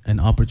us an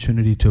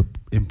opportunity to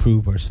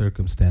improve our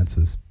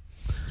circumstances.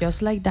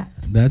 Just like that.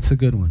 That's a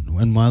good one.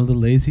 And while the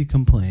lazy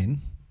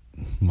complain,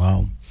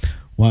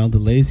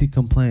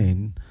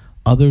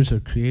 others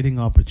are creating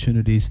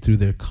opportunities through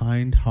their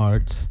kind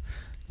hearts,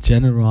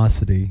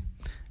 generosity,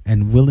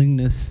 and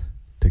willingness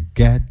to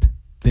get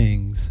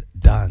things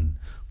done.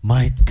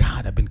 My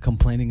God, I've been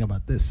complaining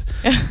about this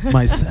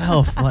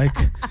myself.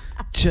 Like,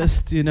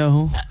 just,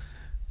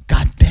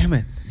 God damn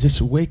it.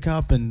 Just wake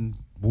up and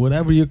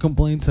whatever your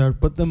complaints are,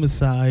 put them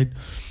aside,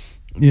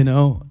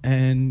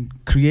 and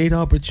create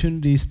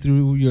opportunities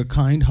through your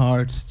kind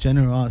hearts,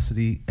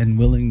 generosity, and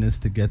willingness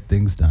to get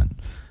things done.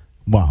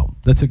 Wow,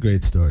 that's a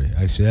great story,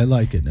 actually. I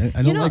like it.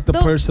 I don't like the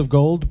purse of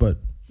gold, but...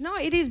 No,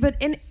 it is,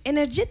 but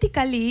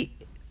energetically,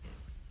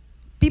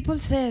 people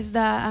says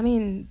that,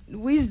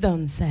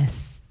 wisdom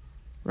says,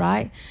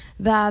 right?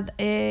 That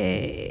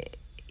is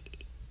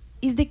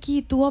the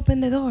key to open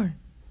the door,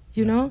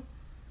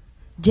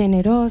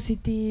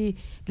 Generosity,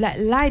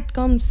 light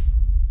comes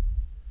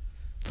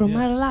from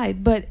our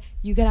light, but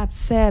you gotta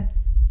accept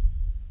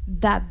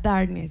that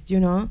darkness,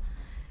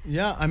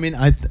 Yeah, I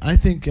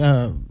think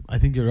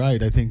you're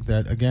right. I think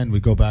that, again, we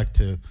go back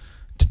to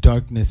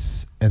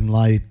darkness and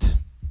light.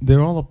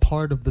 They're all a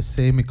part of the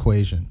same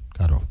equation,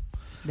 Caro.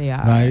 They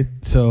are. Right?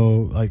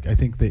 So, I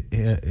think the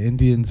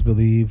Indians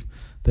believe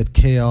that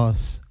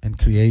chaos and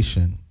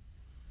creation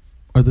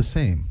are the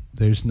same.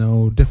 There's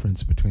no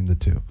difference between the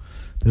two.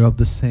 They're of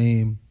the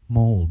same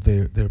mold.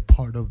 They're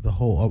part of the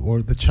whole.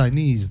 Or the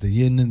Chinese, the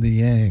yin and the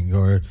yang.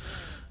 Or,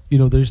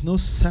 there's no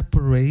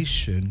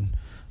separation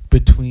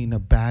between a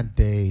bad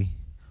day.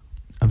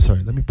 I'm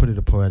sorry, let me put it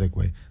a poetic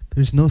way.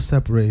 There's no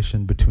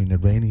separation between a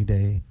rainy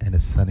day and a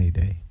sunny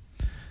day.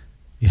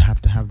 You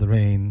have to have the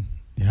rain.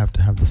 You have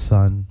to have the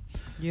sun.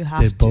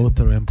 They both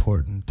are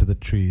important to the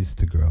trees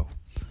to grow.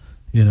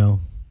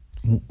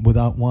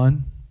 Without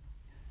one,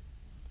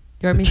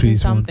 you're the missing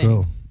trees something.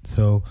 won't grow.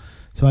 So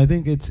I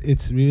think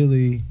it's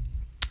really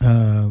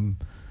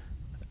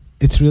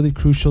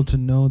crucial to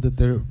know that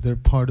they're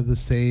part of the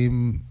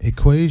same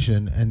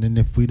equation. And then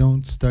if we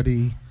don't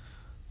study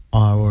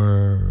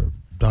our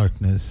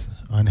darkness,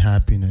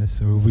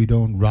 unhappiness, or if we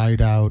don't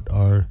ride out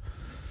our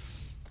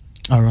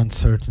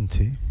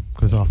uncertainty,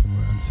 because often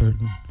we're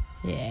uncertain.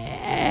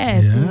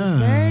 Yes,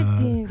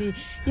 uncertainty.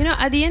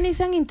 At the end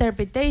it's an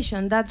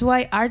interpretation. That's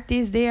why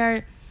artists, they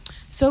are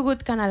so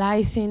good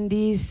canalizing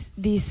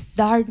this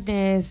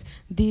darkness,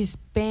 this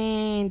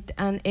paint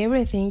and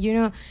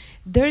everything.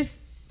 There's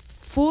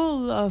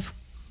full of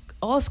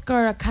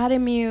Oscar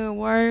Academy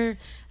Award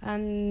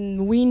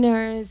and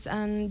winners,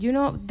 and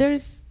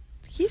there's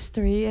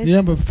history.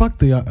 Yeah, but fuck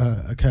the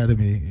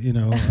Academy.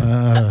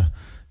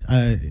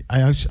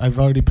 I've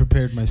already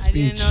prepared my speech.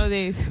 I didn't know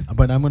this.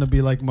 But I'm going to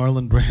be like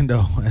Marlon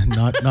Brando and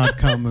not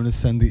come. I'm going to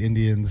send the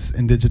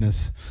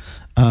indigenous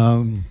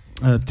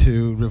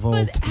to revolt.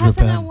 But has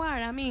an repent. award.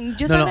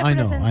 Just a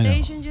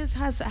representation just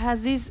has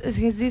this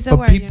but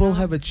award. But people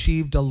have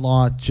achieved a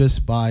lot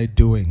just by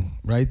doing,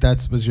 right?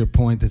 Was your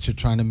point that you're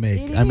trying to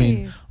make. It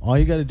is. All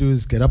you got to do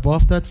is get up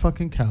off that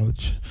fucking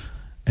couch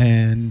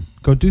and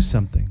go do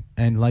something.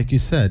 And like you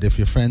said, if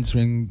your friends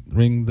ring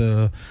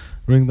the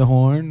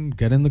horn,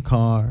 get in the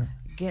car,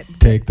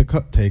 take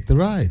the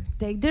ride.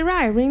 Take the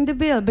ride, ring the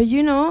bell. But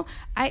you know,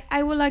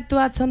 I would like to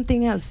add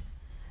something else.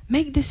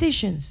 Make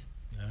decisions.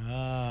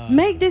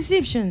 Make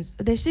decisions.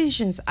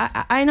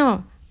 I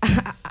know.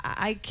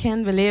 I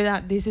can't believe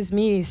that this is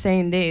me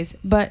saying this,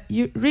 but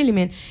you really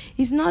mean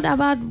it's not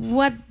about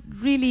what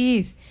really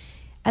is.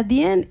 At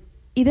the end,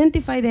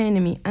 identify the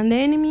enemy, and the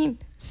enemy,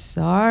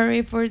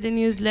 sorry for the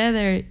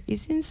newsletter,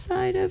 is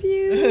inside of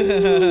you.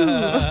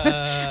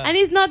 And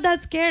it's not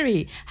that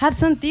scary. Have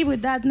some tea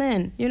with that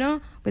man,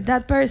 with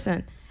that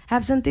person.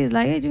 Have some tea,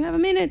 like, hey, do you have a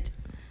minute?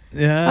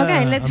 Yeah.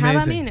 Okay, let's amazing.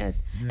 have a minute.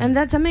 Yeah. And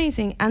that's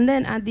amazing. And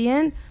then at the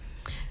end,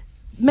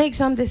 make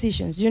some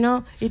decisions,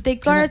 It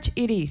takes courage,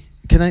 it is.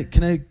 Can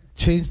I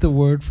change the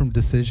word from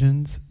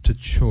decisions to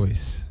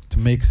choice? To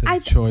make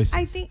some choices.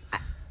 I think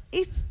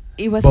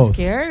it was Both.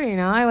 Scary,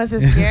 It was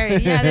scary.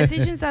 Yeah,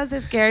 decisions are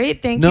scary.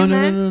 Thank you,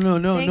 man. No.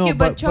 Thank you,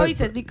 but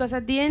choices, because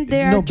at the end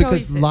there are choices. No,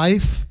 because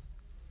life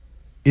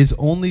is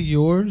only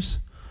yours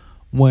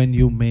when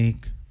you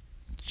make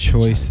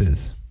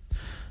choices.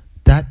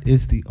 That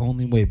is the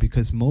only way,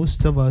 because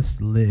most of us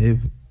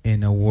live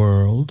in a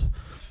world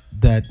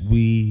that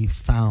we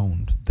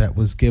found, that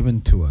was given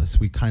to us.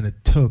 We kind of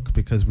took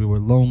because we were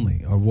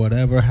lonely or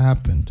whatever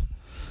happened.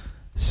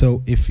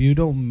 So if you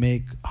don't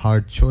make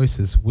hard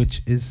choices,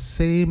 which is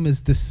same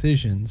as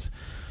decisions,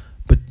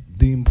 but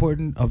the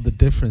important of the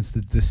difference,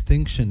 the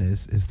distinction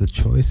is the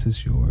choice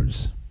is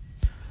yours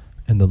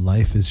and the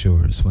life is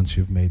yours once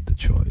you've made the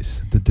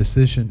choice. The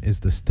decision is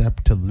the step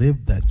to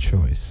live that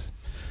choice,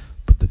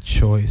 but the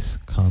choice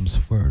comes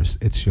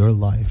first. It's your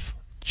life.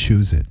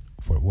 Choose it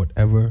for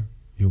whatever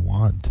you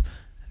want.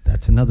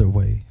 That's another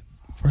way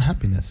for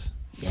happiness.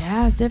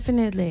 Yes,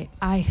 definitely.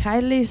 I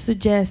highly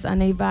suggest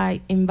and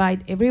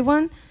invite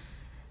everyone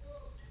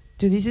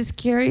to this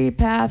scary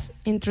path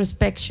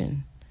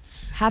introspection.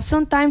 Have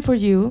some time for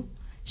you.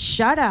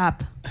 Shut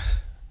up,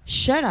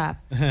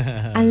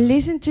 and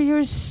listen to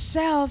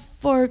yourself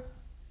for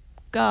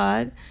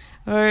God,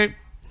 and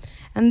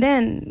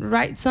then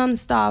write some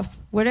stuff,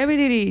 whatever it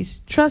is.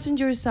 Trust in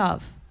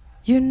yourself.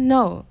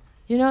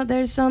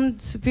 There's some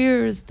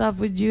superior stuff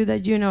with you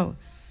that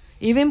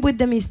Even with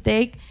the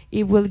mistake,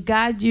 it will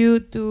guide you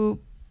to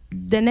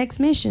the next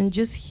mission.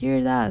 Just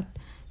hear that.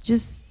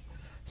 Just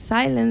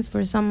silence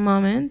for some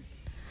moment,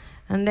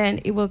 and then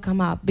it will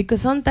come up.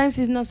 Because sometimes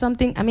it's not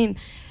something,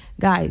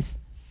 guys,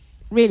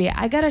 really,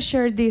 I gotta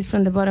share this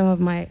from the bottom of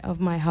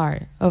my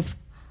heart, of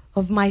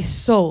my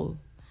soul.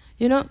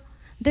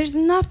 There's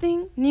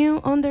nothing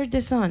new under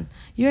the sun.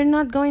 You're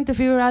not going to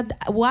figure out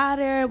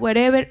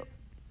whatever.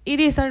 It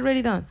is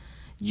already done.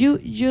 You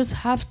just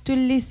have to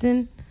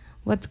listen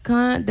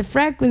the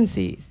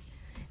frequencies.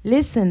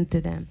 Listen to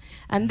them.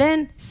 And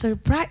then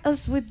surprise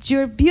us with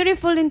your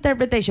beautiful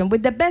interpretation,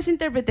 with the best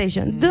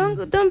interpretation.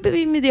 Don't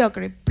be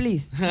mediocre,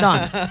 please.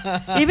 Don't.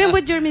 Even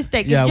with your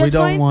mistake. Yeah, we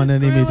don't want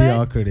any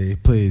mediocrity,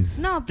 please.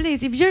 No,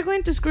 please. If you're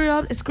going to screw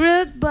up,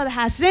 screw it. But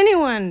has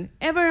anyone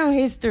ever in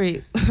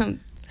history?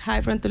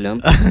 Hi from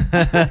Tulum.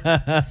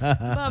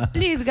 But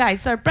please,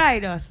 guys,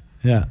 surprise us.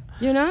 Yeah.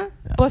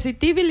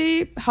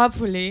 Positively,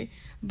 hopefully.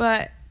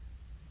 But,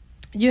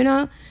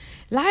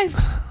 life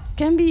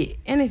can be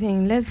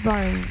anything less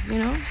boring,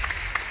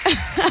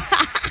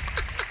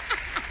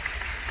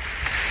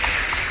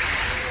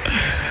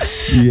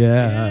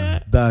 Yeah,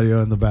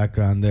 Dario in the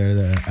background there,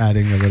 they're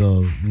adding a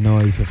little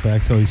noise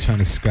effect. So he's trying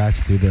to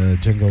scratch through the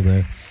jingle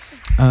there.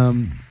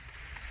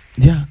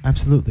 Yeah,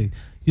 absolutely.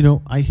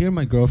 I hear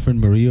my girlfriend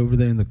Marie over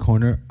there in the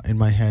corner in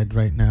my head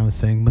right now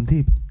saying,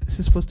 Mandeep, this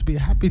is supposed to be a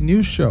happy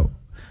news show.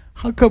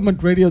 How come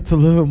at Radio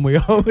Tulum we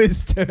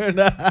always turn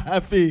a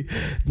happy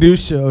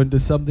news show into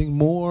something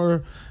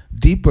more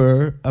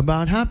deeper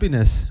about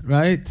happiness,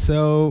 right?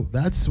 So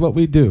that's what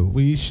we do.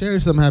 We share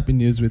some happy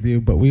news with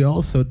you, but we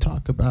also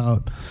talk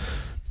about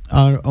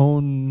our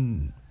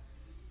own...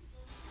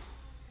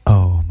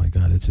 Oh my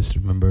God, I just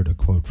remembered a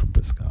quote from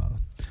Pascal.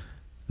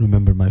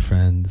 Remember, my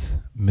friends,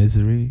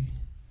 misery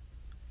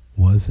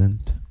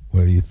wasn't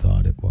where you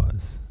thought it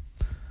was.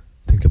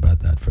 Think about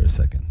that for a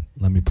second.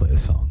 Let me play a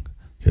song.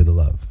 Hear the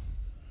love.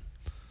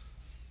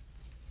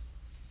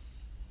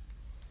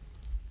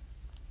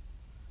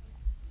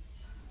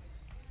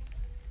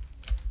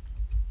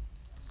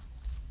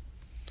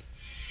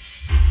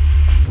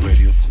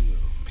 Radio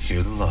Tulum,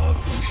 hear the love.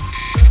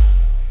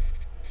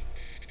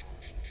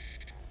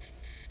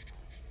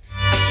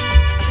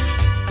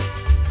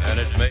 And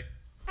it may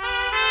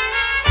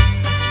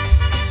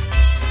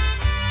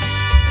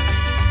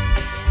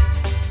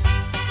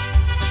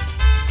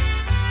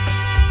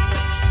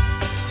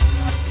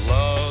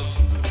love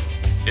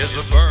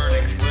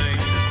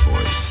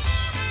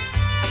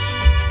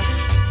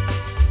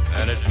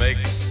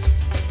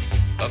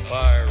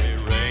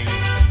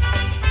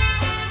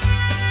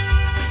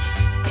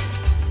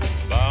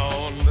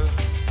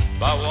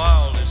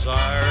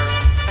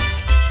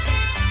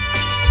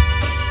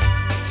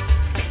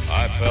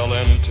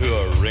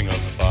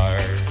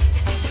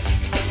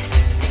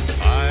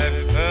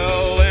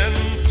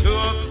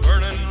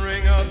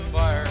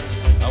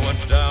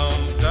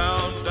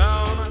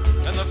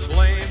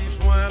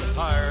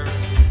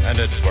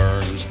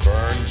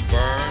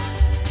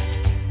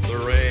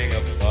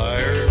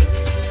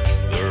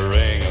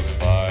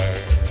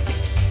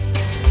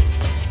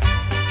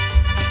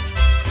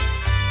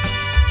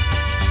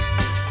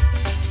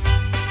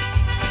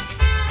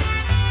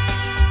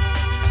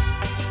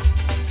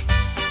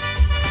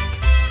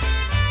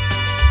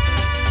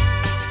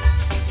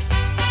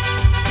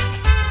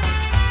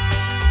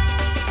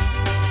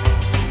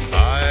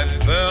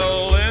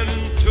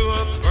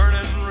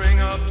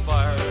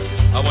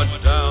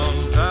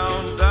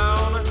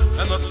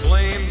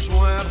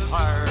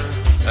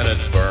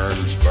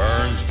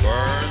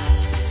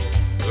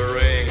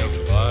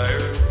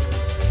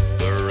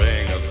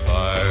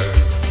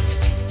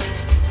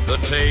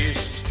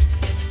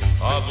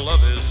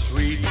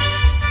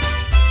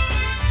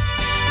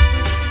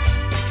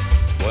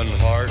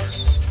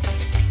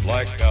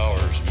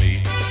first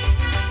meet.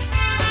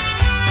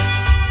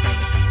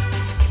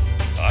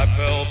 I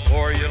fell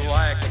for you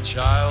like a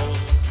child.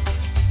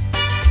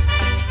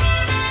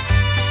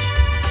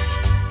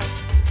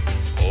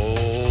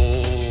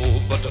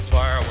 Oh, but the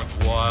fire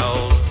went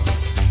wild.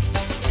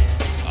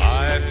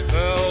 I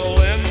fell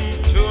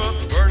into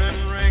a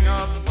burning ring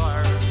of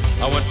fire.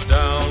 I went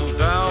down,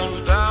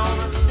 down, down,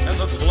 and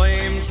the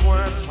flames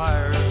went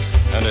higher.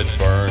 And it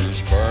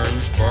burns,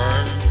 burns,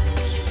 burns,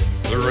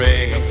 the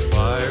ring of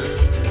fire,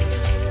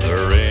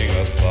 the ring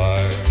of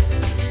fire.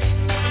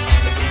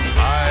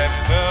 I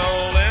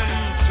fell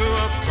into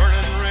a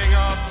burning ring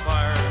of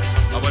fire.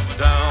 I went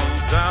down,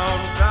 down,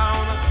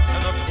 down,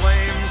 and the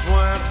flames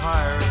went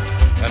higher.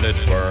 And it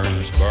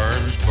burns,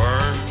 burns,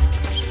 burns,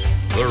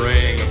 the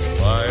ring of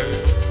fire,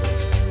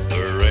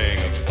 the ring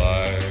of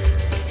fire.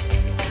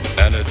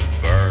 And it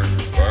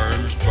burns,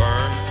 burns,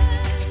 burns,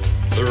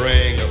 the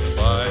ring of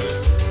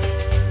fire,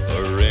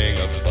 the ring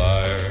of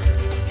fire,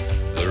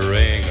 the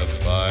ring of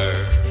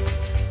fire,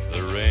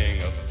 the ring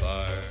of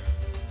fire,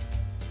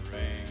 the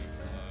ring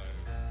of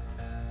fire.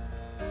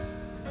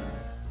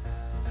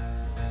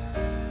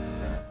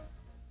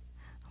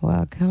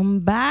 Welcome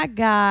back,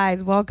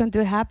 guys. Welcome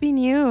to Happy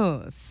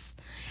News.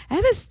 I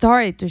have a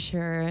story to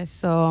share,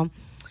 so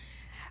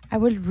I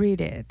will read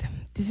it.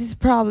 This is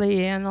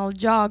probably an old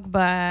joke,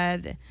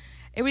 but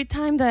every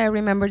time that I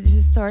remember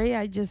this story,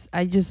 I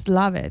just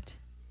love it.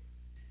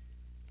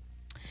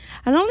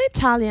 An old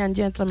Italian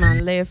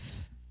gentleman lived.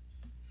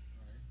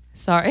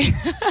 Sorry.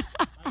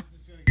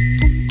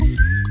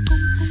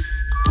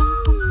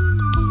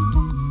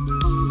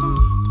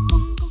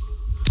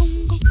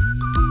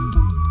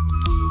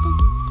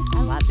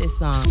 I love this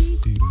song.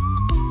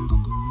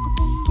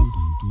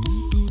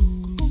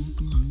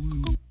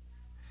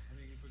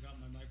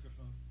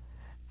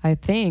 I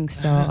think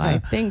so. I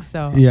think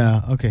so.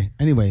 Yeah. Okay.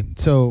 Anyway,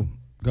 so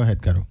go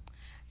ahead, Caro.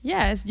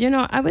 Yes,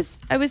 I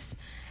was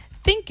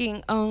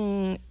thinking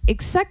on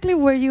exactly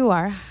where you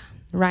are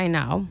right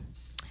now,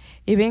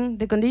 even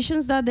the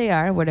conditions that they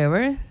are,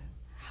 whatever,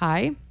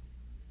 high.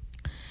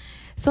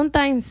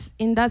 Sometimes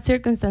in that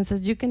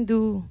circumstances you can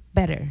do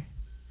better.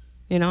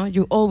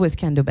 You always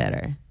can do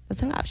better.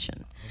 That's an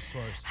option.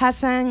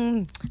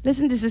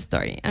 Listen to this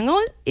story. An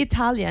old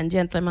Italian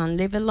gentleman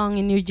lived alone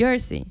in New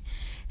Jersey.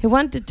 He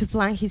wanted to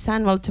plant his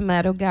annual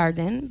tomato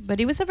garden, but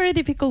it was a very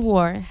difficult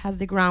work as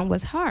the ground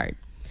was hard.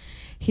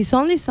 His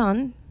only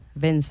son,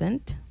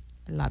 Vincent,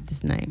 I love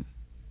this name,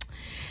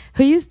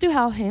 who used to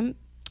help him,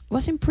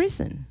 was in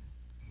prison.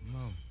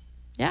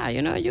 Yeah,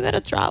 you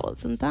gotta travel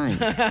sometimes.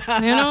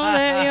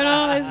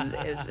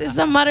 It's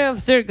a matter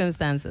of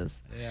circumstances.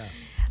 Yeah.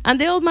 And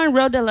the old man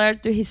wrote a letter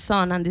to his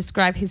son and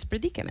described his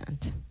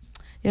predicament.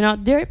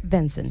 Dear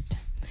Vincent,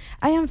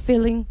 I am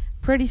feeling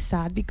pretty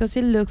sad because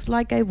it looks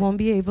like I won't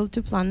be able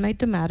to plant my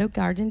tomato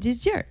garden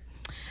this year.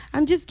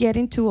 I'm just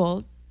getting too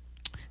old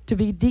to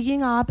be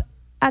digging up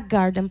a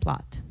garden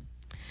plot.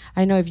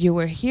 I know if you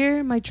were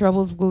here, my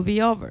troubles will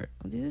be over.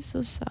 Oh, this is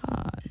so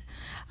sad.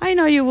 I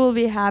know you will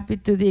be happy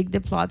to dig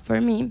the plot for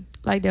me,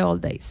 like the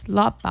old days.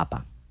 Love,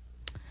 Papa.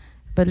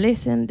 But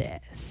listen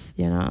this,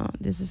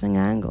 this is an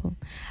angle.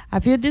 A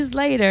few days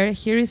later,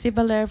 he received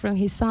a letter from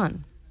his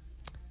son.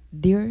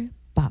 Dear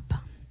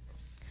Papa,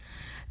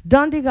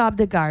 don't dig up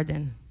the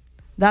garden.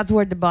 That's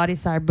where the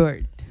bodies are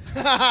buried.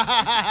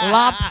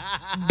 Love,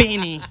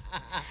 Beanie.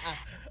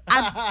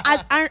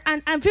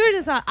 And figure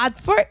this out. At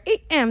 4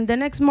 a.m. the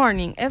next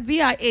morning,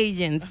 FBI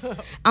agents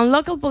and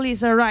local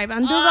police arrive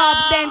and dug up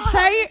the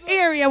entire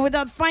area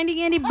without finding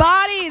any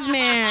bodies,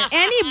 man.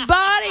 Any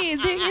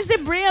bodies. This is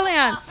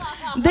brilliant.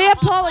 They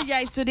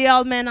apologized to the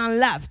old man and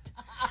left.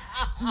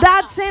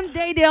 That same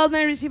day, the old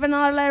man received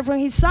another letter from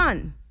his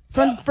son.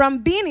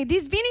 From Beanie.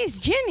 This Beanie is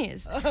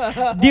genius.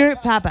 Dear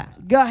Papa,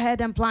 go ahead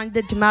and plant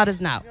the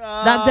tomatoes now.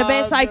 That's the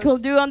best I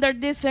could do under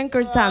these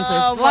circumstances.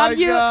 Love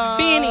you,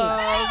 Beanie.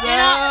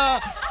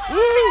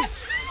 Woo.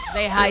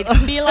 Say hi.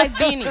 Be like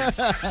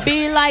Beanie.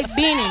 Be like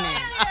Beanie,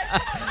 man.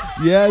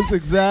 Yes,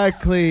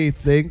 exactly.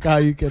 Think how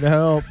you can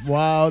help.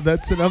 Wow,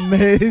 that's an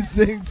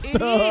amazing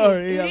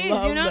story. I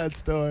love that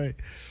story.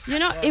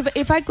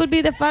 If I could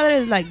be the father,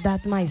 it's like,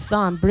 that's my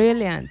son.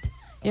 Brilliant.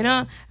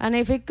 And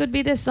if it could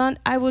be the son,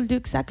 I will do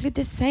exactly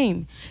the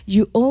same.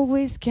 You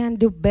always can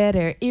do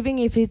better, even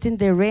if it's in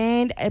the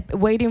rain,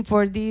 waiting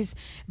for this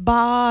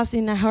boss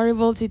in a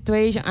horrible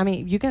situation. I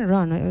mean, you can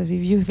run. If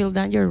you feel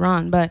that, you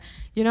run. But,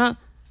 you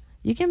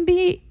can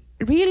be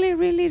really,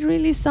 really,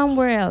 really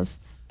somewhere else.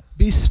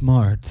 Be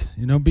smart,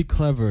 be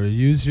clever.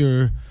 Use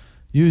your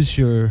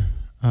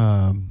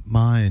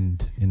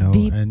mind,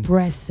 and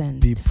present.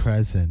 Be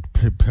present.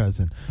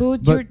 Present.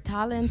 Put your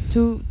talent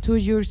to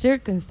your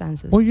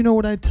circumstances. Or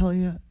what I tell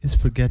you is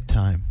forget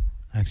time.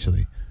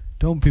 Actually,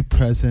 don't be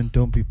present.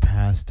 Don't be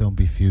past. Don't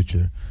be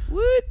future.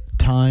 What?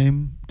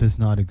 Time does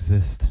not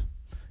exist.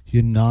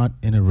 You're not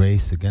in a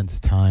race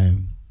against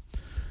time.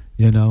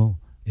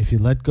 If you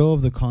let go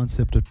of the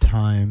concept of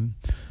time,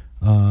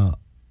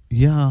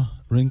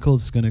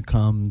 wrinkles gonna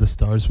come. The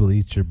stars will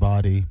eat your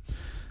body.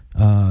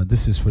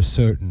 This is for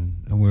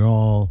certain, and we're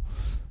all,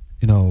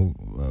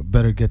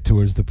 better get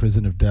towards the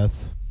prison of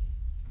death.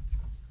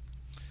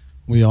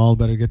 We all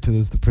better get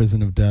towards the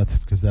prison of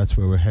death because that's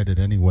where we're headed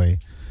anyway.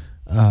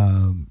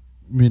 No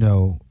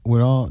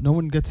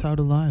one gets out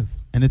alive,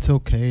 and it's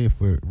okay if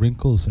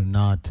wrinkles are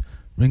not.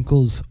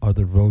 Wrinkles are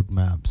the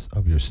roadmaps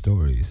of your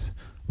stories.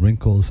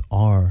 Wrinkles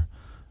are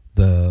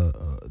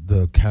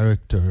the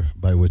character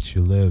by which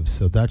you live.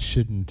 So that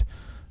shouldn't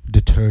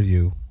deter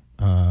you.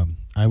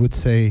 I would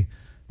say,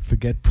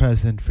 forget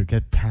present,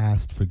 forget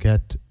past,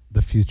 forget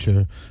the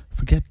future,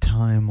 forget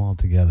time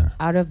altogether.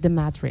 Out of the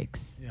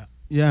matrix.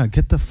 Yeah,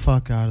 get the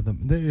fuck out of them.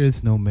 There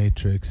is no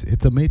matrix.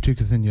 The matrix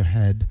is in your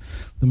head.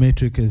 The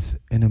matrix is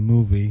in a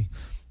movie,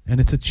 and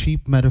it's a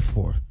cheap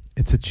metaphor.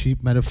 It's a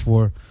cheap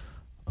metaphor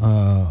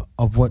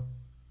of what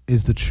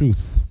is the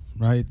truth,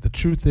 right? The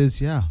truth is,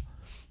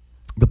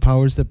 the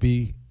powers that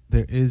be,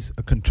 there is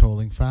a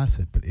controlling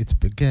facet, but it's,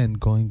 again,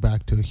 going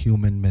back to a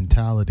human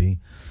mentality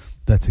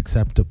that's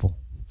acceptable.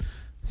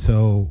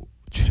 So,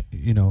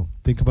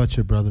 think about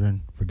your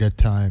brethren, forget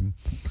time.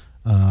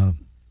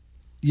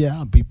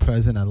 Be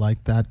present. I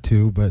like that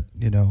too, but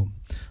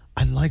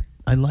I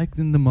like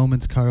in the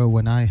moments, Caro,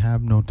 when I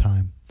have no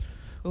time.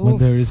 Oof. When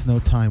there is no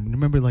time.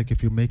 Remember, like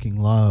if you're making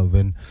love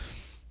and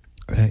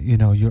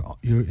you're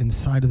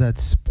inside of that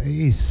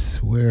space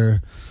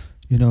where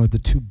the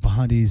two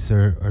bodies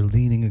are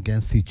leaning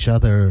against each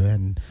other,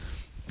 and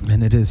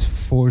it is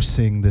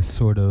forcing this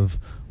sort of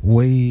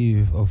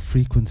wave of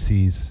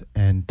frequencies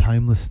and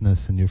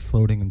timelessness, and you're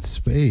floating in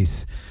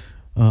space.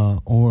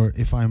 Or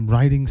if I'm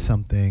writing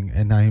something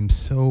and I am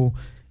so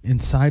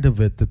inside of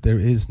it that there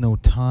is no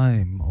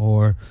time,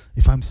 or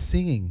if I'm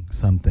singing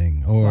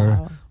something,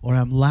 or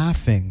I'm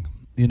laughing,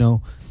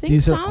 Sing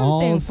these are something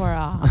all for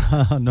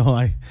us. No,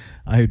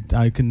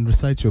 I can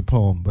recite you a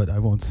poem, but I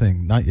won't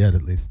sing, not yet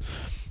at least.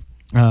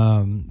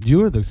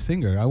 You're the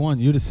singer. I want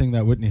you to sing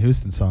that Whitney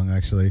Houston song,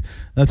 actually.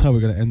 That's how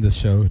we're going to end this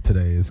show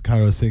today, is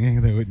Caro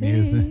singing the Whitney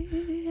Houston.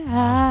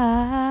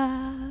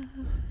 I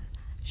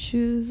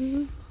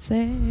should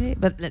say,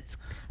 but let's.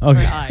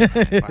 Okay.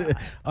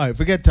 All right,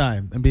 forget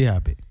time and be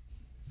happy.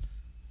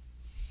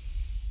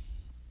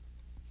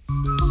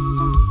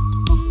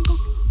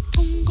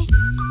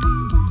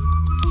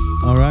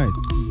 All right.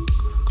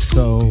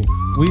 So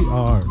we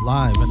are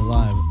live and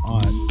alive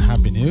on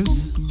Happy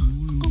News.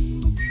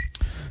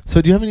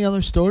 So do you have any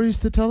other stories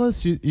to tell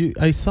us?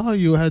 I saw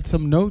you had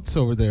some notes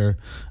over there,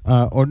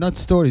 or not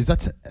stories.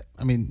 That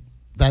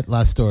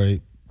last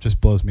story just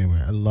blows me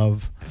away. I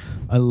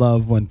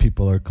love when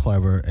people are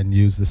clever and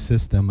use the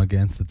system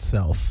against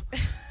itself.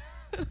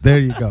 There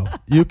you go.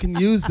 You can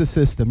use the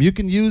system. You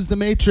can use the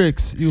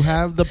matrix. You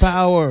have the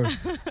power.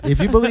 If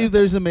you believe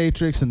there's a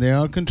matrix and they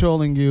are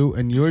controlling you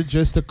and you're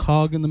just a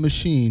cog in the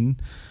machine,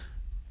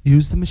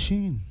 use the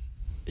machine.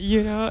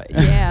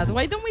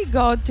 Why don't we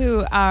go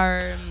to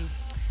our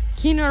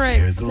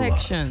Kinorec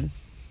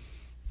sections?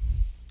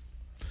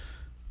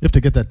 You have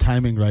to get that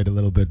timing right a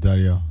little bit,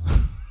 Dario.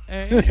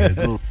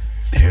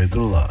 Hear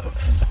the love.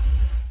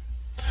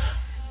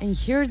 And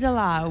hear the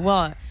love.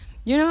 Well,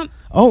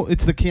 Oh,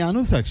 it's the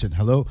Keanu section.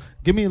 Hello.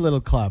 Give me a little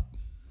clap.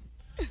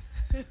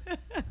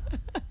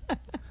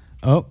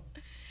 Oh.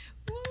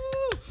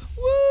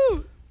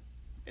 Woo!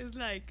 It's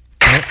like.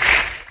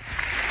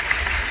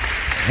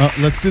 Oh,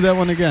 let's do that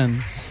one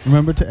again.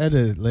 Remember to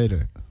edit it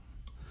later.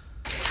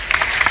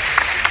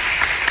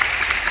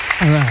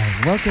 All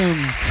right. Welcome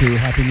to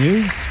Happy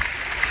News.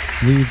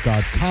 We've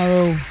got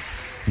Caro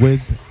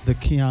with the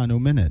Keanu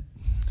Minute.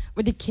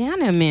 With the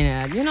Keanu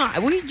Minute.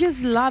 We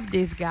just love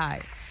this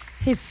guy.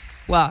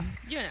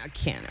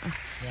 Keanu.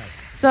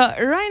 Yes. So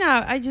right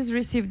now, I just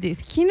received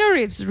this. Keanu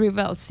Reeves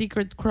revealed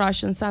secret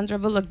crush on Sandra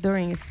Bullock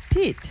during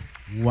Speed.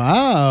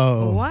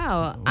 Wow.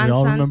 We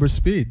all remember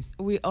Speed.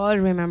 We all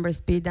remember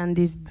Speed and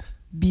this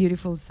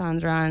beautiful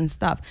Sandra and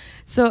stuff.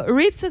 So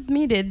Reeves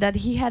admitted that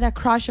he had a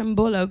crush on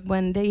Bullock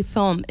when they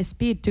filmed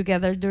Speed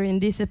together during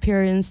this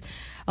appearance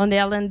on the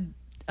Ellen.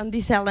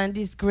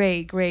 This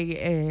great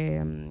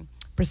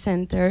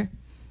presenter.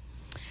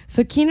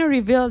 So Keanu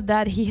revealed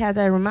that he had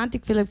a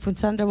romantic feeling for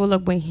Sandra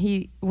Bullock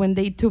when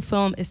they two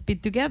filmed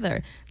Speed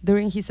together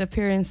during his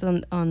appearance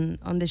on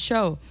the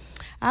show.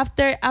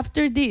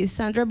 After this,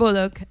 Sandra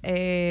Bullock,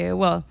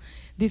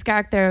 this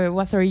character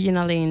was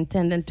originally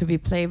intended to be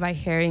played by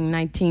her in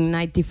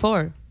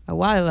 1994, a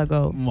while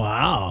ago.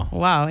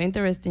 Wow,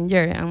 interesting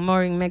year, and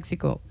more in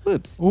Mexico.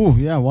 Oops. Oh,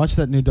 yeah, watch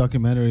that new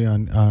documentary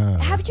on...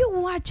 Have you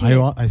watched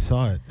it? I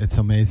saw it. It's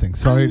amazing.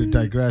 Sorry to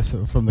digress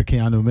from the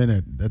Keanu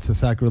Minute. That's a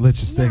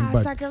sacrilegious thing.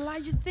 Yeah,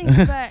 sacrilegious thing,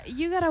 but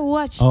you gotta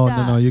watch that. Oh,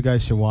 no, you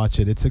guys should watch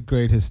it. It's a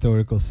great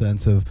historical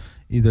sense of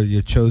either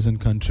your chosen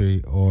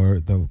country or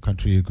the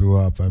country you grew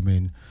up. I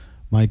mean,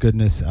 my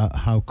goodness,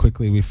 how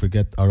quickly we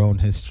forget our own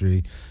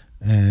history.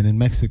 And in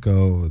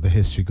Mexico, the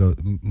history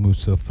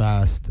moves so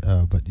fast,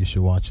 but you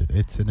should watch it.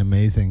 It's an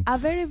amazing... A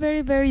very,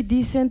 very, very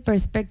decent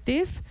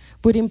perspective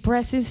with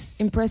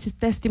impressive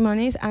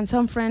testimonies. And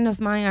some friends of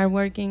mine are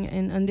working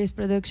on this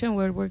production.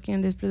 We're working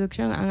on this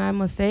production. And I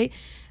must say,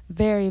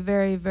 very,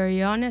 very,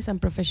 very honest and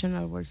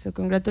professional work. So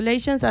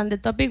congratulations. And the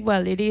topic,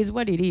 well, it is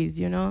what it is,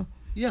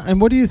 Yeah,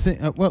 and what do you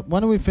think? Well, why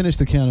don't we finish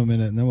the Keanu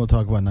minute and then we'll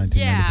talk about 1995.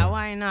 Yeah,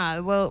 why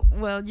not? Well,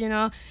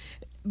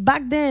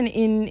 back then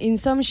in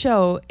some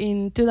show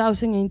in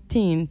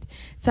 2018,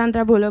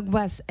 Sandra Bullock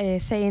was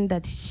saying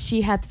that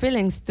she had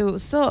feelings too.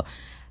 So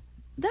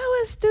that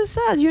was too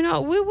sad. We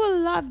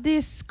will love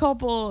this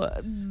couple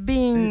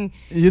being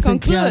You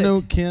think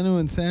conclude. Keanu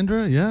and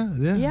Sandra? Yeah.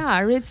 Yeah,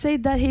 Reed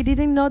said that he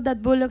didn't know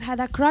that Bullock had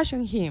a crush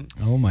on him.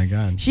 Oh my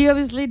God. She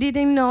obviously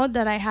didn't know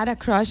that I had a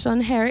crush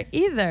on her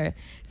either.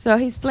 So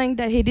he's playing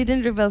that he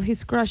didn't reveal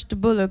his crush to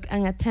Bullock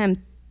and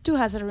attempt to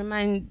has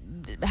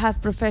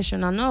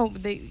professional. No,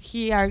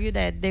 he argued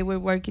that they were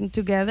working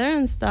together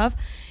and stuff.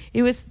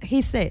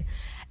 He said,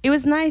 it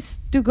was nice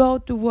to go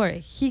to work.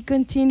 He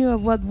continued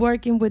about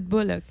working with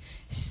Bullock.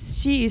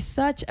 She is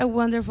such a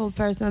wonderful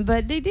person,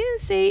 but they didn't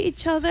see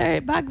each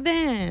other back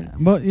then.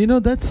 Well,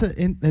 that's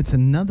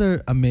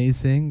another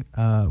amazing,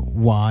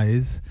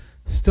 wise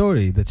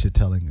story that you're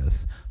telling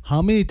us.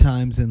 How many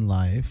times in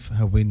life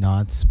have we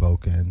not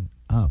spoken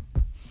up?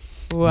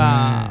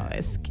 Wow,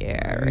 it's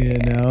scary.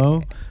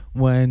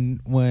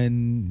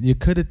 When you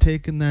could have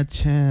taken that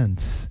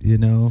chance,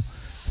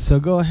 So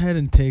go ahead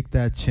and take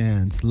that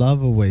chance.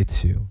 Love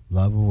awaits you.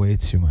 Love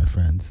awaits you, my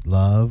friends.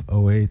 Love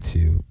awaits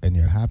you, and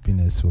your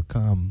happiness will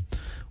come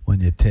when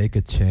you take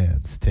a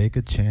chance. Take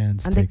a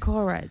chance. And the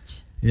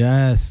courage.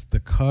 Yes, the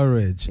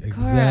courage.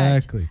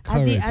 Exactly.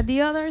 Courage. At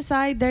the other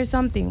side, there's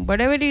something,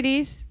 whatever it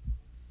is,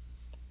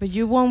 but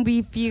you won't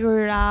be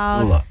figured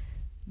out,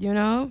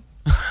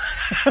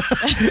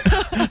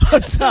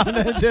 Our sound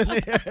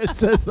engineer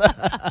says that.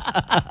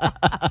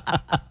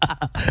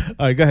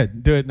 All right, go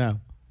ahead. Do it now.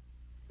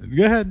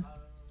 Go ahead.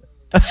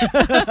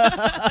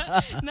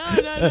 No.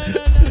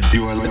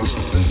 You are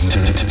listening to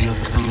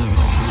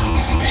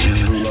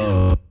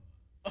Hello.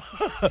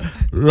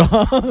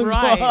 Wrong.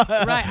 Right.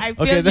 I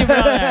feel you,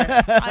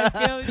 brother. I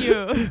feel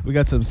you. We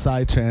got some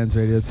Psytrance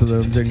Radio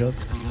Tulum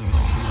jingles.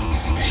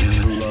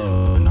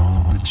 Hello and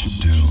all that you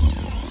do.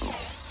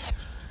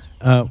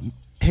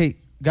 Hey,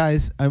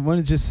 guys, I want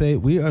to just say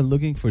we are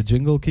looking for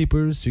jingle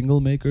keepers, jingle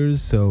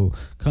makers. So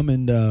come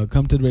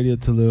to Radio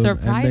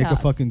Tulum and make a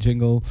fucking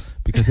jingle,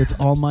 because it's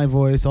all my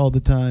voice all the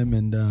time,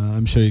 and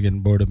I'm sure you're getting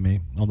bored of me,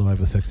 although I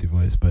have a sexy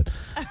voice. But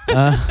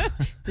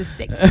the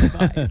sexy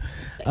voice.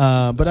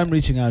 but I'm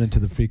reaching out into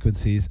the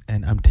frequencies,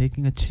 and I'm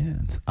taking a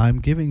chance. I'm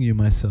giving you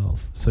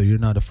myself, so you're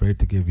not afraid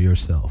to give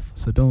yourself.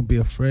 So don't be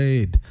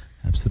afraid.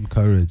 Have some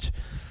courage.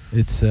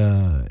 It's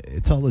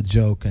all a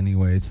joke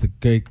anyway. It's the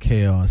great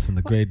chaos and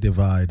the great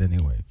divide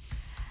anyway.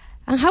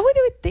 And how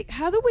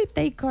do we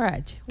take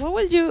courage? What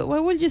would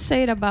you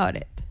say about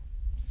it?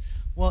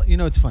 Well,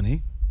 it's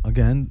funny.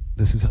 Again,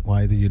 this is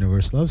why the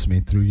universe loves me,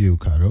 through you,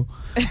 Caro.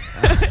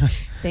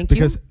 Thank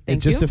because you.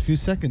 Thank just you. a few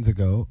seconds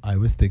ago, I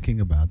was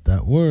thinking about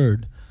that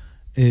word.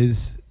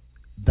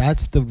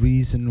 That's the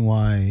reason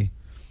why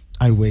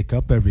I wake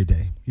up every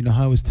day. You know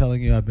how I was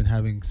telling you I've been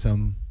having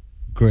some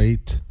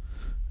great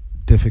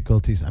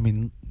difficulties. I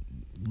mean,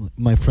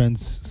 my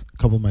friends, a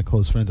couple of my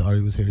close friends,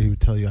 Ari was here, he would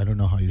tell you, I don't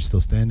know how you're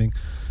still standing,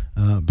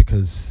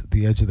 because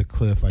the edge of the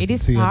cliff, I can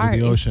see under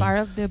the ocean. It's part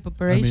of the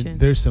preparation. I mean,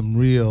 there's some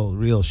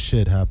real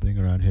shit happening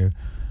around here.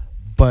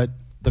 But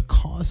the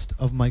cost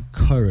of my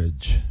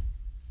courage...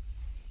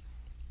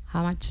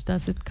 How much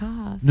does it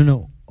cost?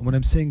 No. What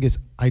I'm saying is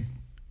I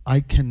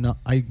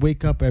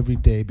wake up every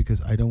day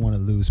because I don't want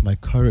to lose my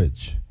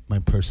courage, my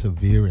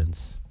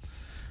perseverance.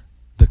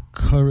 The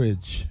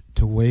courage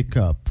to wake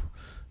up,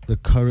 the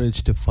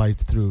courage to fight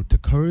through, the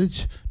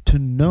courage to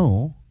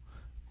know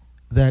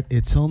that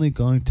it's only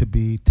going to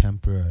be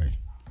temporary.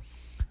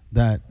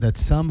 That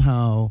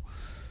somehow,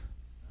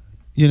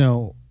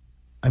 I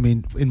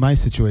mean, in my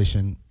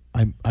situation,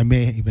 I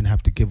may even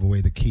have to give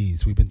away the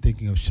keys. We've been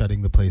thinking of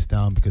shutting the place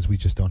down because we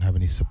just don't have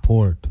any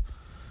support.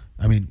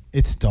 I mean,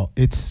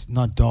 it's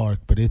not dark,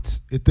 but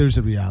there's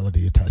a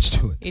reality attached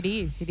to it. It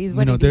is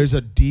what there's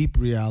a deep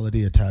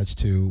reality attached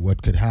to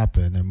what could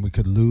happen, and we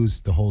could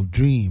lose the whole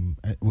dream.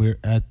 We're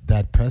at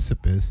that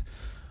precipice.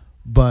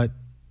 But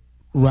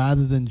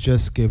rather than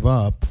just give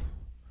up,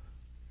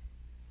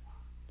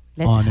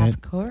 let's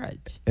have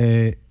courage.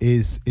 The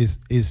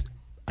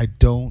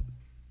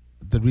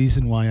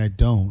reason why I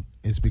don't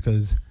is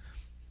because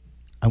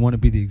I want to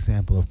be the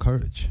example of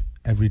courage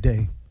every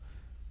day.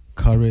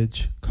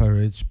 Courage,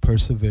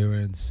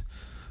 perseverance,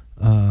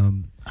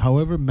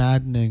 however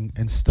maddening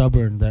and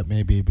stubborn that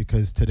may be,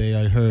 because today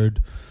I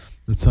heard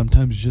that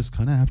sometimes you just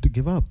kind of have to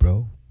give up,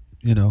 bro.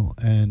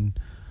 And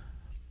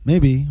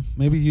maybe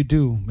you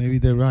do. Maybe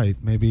they're right.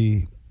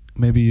 Maybe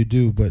you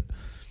do. But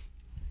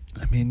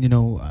I mean,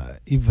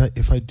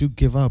 if I do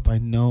give up, I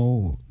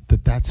know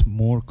that that's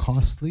more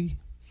costly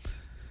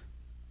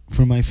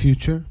for my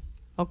future.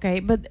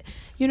 Okay, but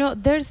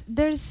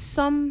there's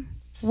some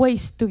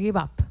ways to give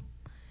up.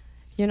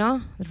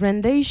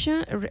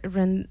 Rendition.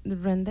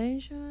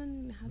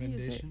 How do you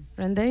say it?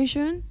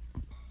 Rendition?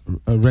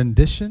 A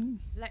rendition?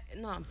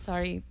 I'm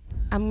sorry.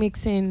 I'm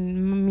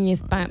mixing me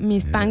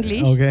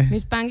Spanglish. Okay. My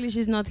Spanglish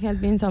is not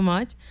helping so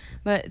much.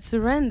 But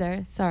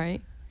surrender,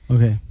 sorry.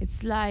 Okay.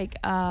 It's like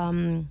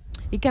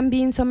It can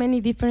be in so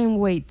many different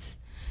ways.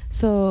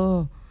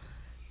 So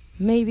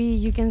maybe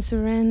you can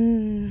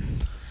surrender.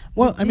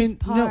 Well, I this mean,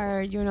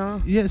 part, you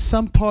know. yeah,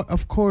 some part,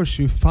 of course,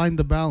 you find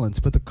the balance,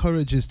 but the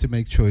courage is to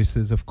make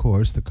choices. Of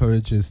course, the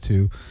courage is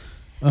to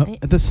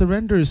the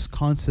surrender is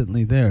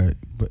constantly there,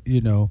 but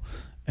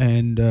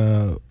and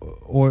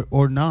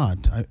or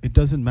not. It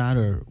doesn't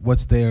matter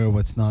what's there or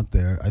what's not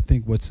there. I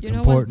think what's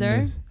important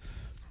there? is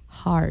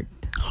Heart.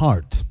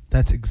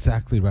 That's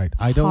exactly right.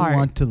 I don't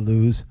want to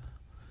lose,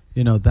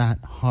 that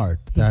heart.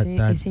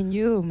 It's in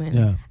you, man.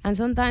 Yeah. And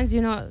sometimes,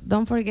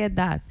 don't forget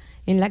that.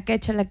 In La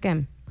Quecha La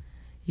Quem,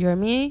 you're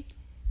me.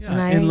 Yeah,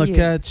 and I in am you.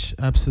 Lak'ech,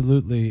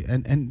 absolutely.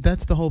 And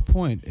that's the whole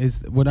point.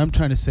 Is what I'm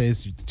trying to say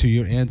is to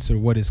your answer,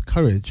 what is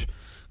courage?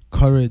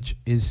 Courage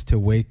is to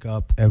wake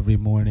up every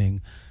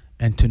morning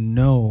and to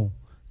know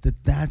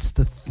that that's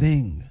the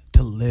thing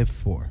to live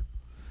for,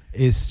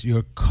 is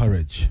your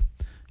courage.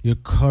 Your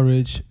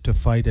courage to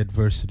fight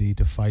adversity,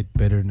 to fight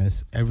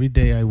bitterness. Every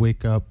day I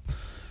wake up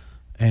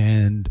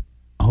and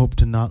hope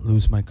to not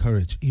lose my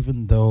courage,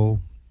 even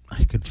though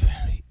I could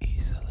very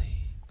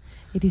easily.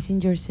 It is in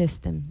your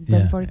system.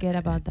 Don't forget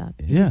about that.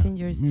 It is in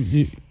your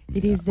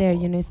it is there,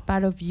 it's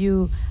part of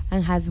you,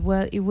 and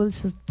it will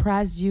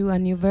surprise you, a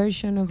new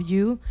version of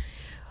you,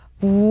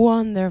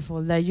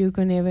 wonderful, that you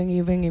can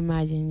even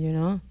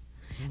imagine,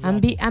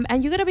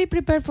 And you gotta be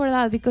prepared for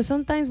that, because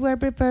sometimes we're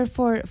prepared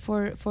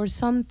for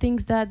some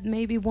things that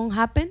maybe won't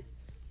happen,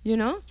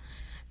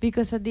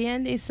 because at the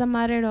end it's a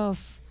matter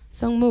of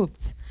some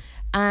moves,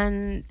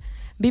 and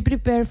be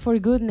prepared for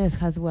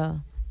goodness as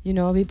well.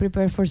 Be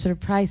prepared for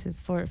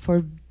surprises, for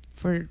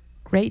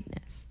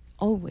greatness.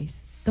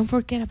 Always, don't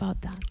forget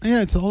about that.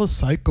 Yeah, it's all a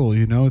cycle.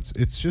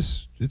 It's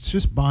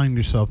just buying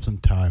yourself some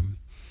time,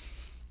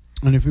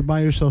 and if you buy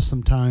yourself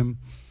some time.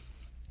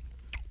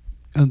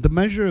 And the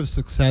measure of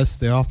success,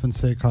 they often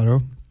say,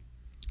 Caro,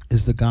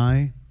 is the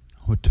guy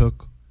who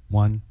took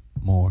one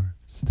more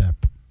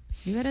step.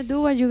 You gotta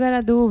do what you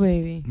gotta do,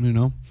 baby.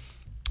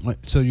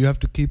 So you have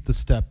to keep the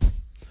step.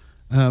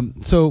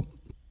 So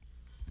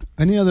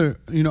any other,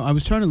 I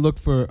was trying to look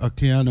for a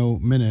Keanu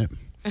minute.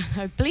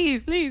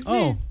 Please.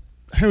 Oh,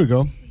 here we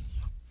go.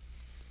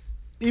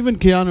 Even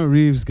Keanu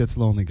Reeves gets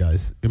lonely,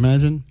 guys.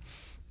 Imagine.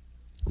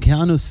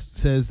 Keanu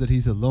says that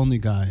he's a lonely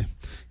guy.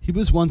 He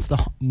was once the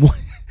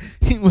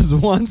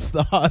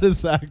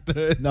hottest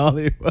actor in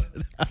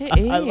Hollywood.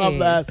 I love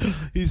that.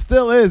 He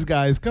still is,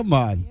 guys. Come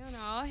on.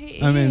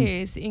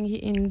 He is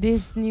in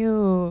this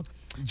new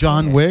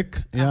John Wick.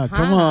 Yeah,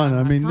 come on.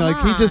 I mean,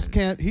 he just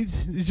can't. He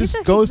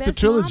just goes to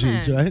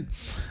trilogies, right?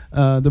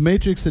 The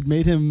Matrix had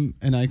made him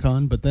an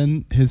icon, but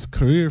then his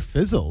career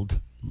fizzled.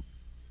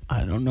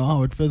 I don't know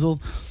how it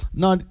fizzled.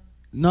 Not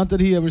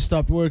that he ever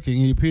stopped working.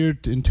 He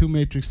appeared in 2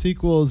 Matrix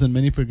sequels and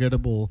many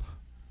forgettable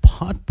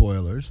pot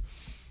boilers.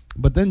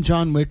 But then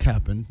John Wick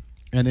happened,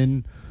 and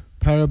in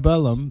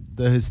Parabellum,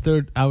 his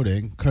third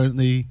outing,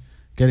 currently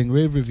getting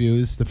rave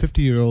reviews, the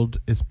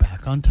 50-year-old is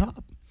back on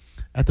top.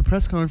 At the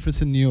press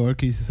conference in New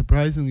York, he's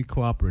surprisingly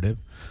cooperative,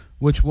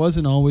 which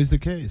wasn't always the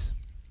case.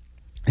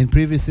 In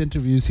previous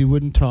interviews, he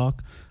wouldn't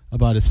talk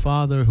about his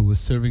father, who was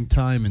serving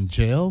time in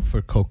jail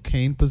for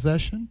cocaine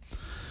possession,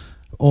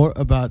 or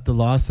about the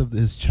loss of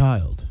his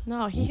child.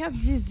 No, he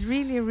has this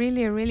really,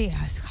 really, really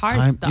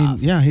hard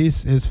stuff.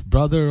 His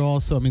brother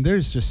also. I mean,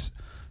 there's just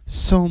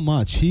so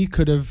much. He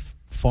could have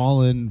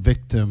fallen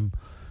victim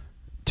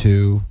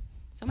to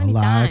a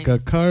lack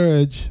of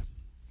courage.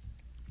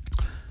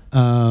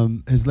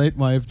 His late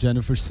wife,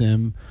 Jennifer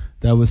Sim,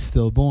 that was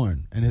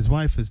stillborn. And his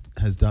wife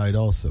has died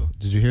also.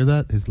 Did you hear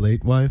that? His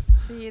late wife?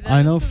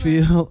 I don't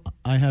feel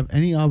I have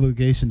any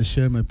obligation to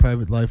share my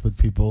private life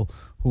with people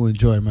who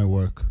enjoy my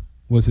work,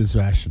 was his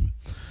ration.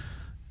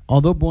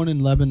 Although born in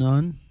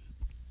Lebanon,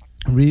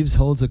 Reeves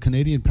holds a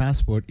Canadian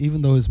passport,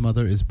 even though his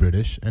mother is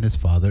British and his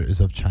father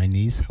is of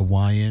Chinese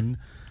Hawaiian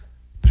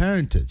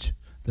parentage.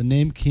 The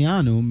name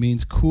Keanu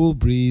means cool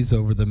breeze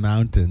over the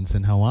mountains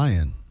in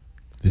Hawaiian.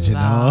 Did you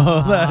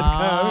know that,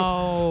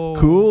 Carl?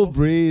 Cool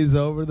breeze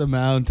over the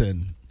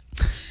mountain.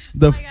 Oh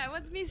my God,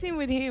 what's missing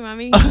with him? I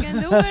mean, he can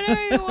do whatever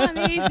he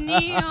wants. He's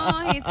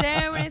Neo, he's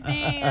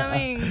everything. I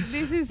mean,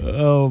 this is...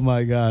 Oh,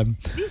 my God.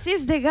 This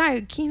is the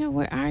guy. Kino,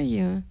 where are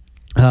you?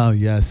 Oh,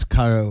 yes.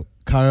 Keanu.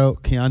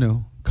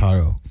 Keanu.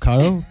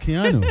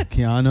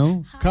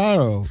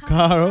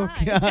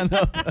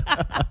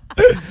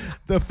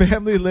 The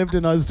family lived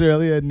in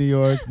Australia and New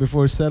York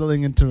before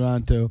settling in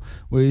Toronto,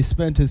 where he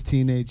spent his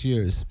teenage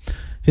years.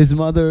 His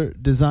mother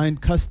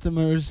designed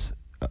costumes.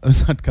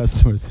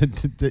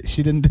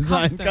 She didn't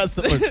design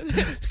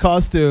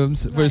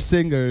costumes for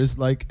singers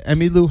like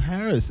Emmylou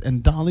Harris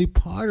and Dolly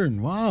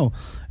Parton. Wow.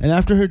 And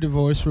after her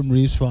divorce from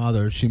Reeves'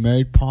 father, she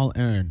married Paul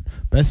Aaron,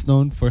 best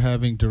known for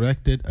having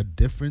directed A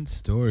Different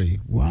Story.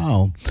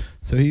 Wow.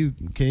 So he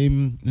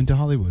came into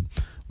Hollywood.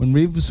 When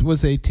Reeves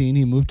was 18,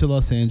 he moved to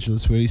Los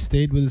Angeles, where he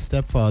stayed with his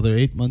stepfather.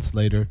 8 months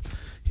later,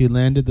 he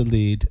landed the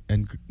lead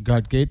and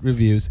got great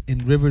reviews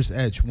in River's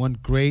Edge, one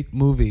great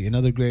movie.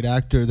 Another great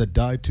actor that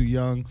died too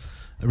young,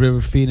 River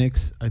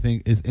Phoenix, I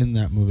think, is in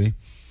that movie.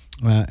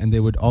 And they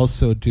would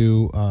also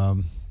do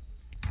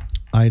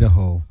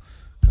Idaho.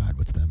 God,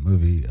 what's that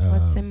movie?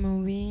 What's the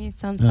movie?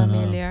 Sounds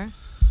familiar.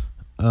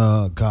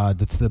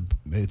 God,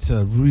 it's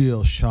a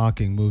real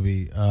shocking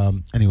movie.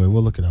 Anyway,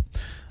 we'll look it up.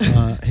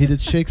 He did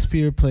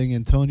Shakespeare playing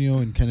Antonio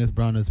and Kenneth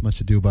Branagh's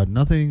Much Ado About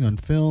Nothing on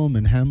film,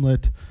 and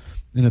Hamlet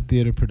in a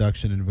theater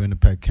production in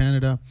Winnipeg,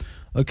 Canada.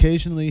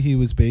 Occasionally, he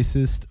was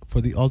bassist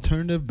for the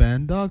alternative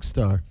band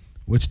Dogstar,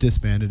 which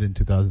disbanded in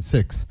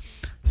 2006.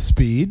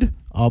 Speed,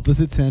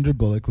 opposite Sandra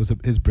Bullock, was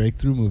his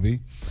breakthrough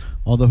movie.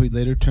 Although he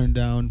later turned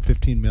down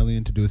 $15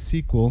 million to do a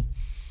sequel,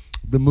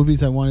 the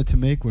movies I wanted to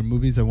make were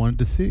movies I wanted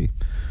to see.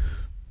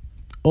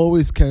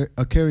 Always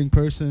a caring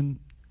person,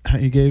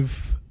 he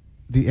gave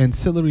the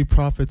ancillary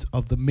profits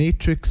of the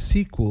Matrix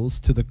sequels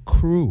to the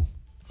crew.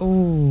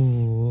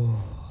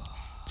 Oh.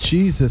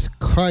 Jesus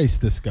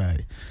Christ, this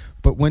guy.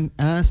 But when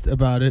asked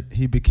about it,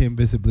 he became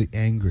visibly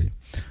angry.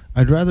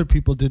 I'd rather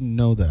people didn't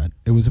know that.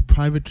 It was a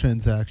private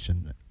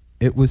transaction.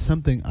 It was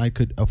something I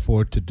could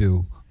afford to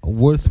do, a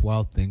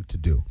worthwhile thing to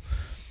do.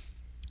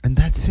 And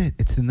that's it.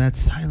 It's in that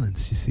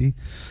silence, you see.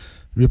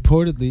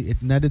 Reportedly,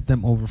 it netted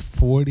them over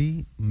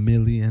 $40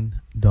 million.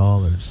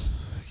 Oh,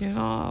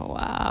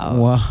 wow.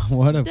 Wow,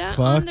 what a Don't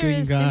fucking guy.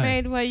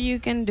 underestimate what you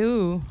can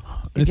do.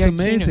 It's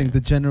amazing, the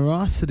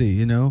generosity,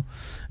 you know.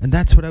 And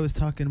that's what I was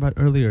talking about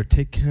earlier.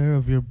 Take care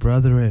of your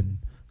brethren.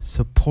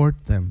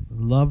 Support them.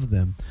 Love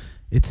them.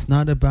 It's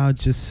not about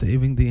just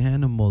saving the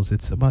animals.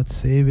 It's about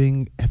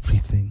saving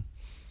everything.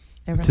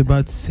 It's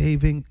about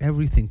saving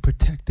everything,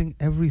 protecting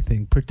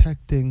everything,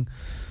 protecting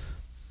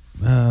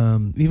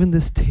even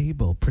this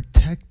table,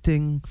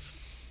 protecting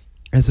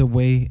as a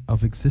way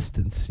of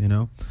existence, you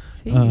know.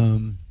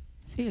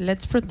 See,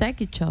 let's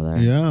protect each other.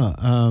 Yeah.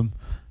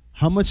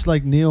 How much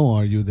like Neo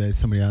are you there?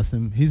 Somebody asked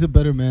him. He's a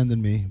better man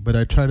than me, but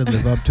I try to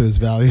live up to his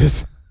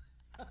values.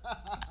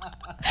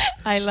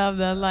 I love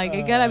that. Like,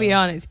 I gotta be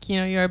honest, you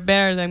know, you're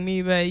better than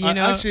me, but you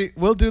know. Actually,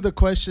 we'll do the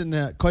question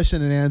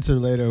and answer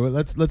later.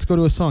 Let's go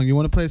to a song. You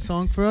want to play a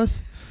song for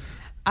us?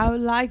 I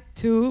would like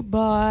to,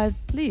 but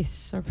please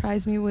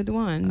surprise me with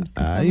one.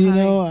 You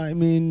know, I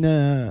mean,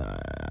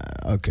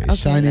 okay,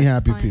 Shiny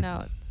Happy People.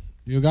 Out.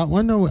 You got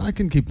one? No, I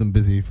can keep them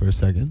busy for a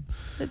second.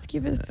 Let's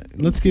keep it.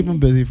 Let's keep them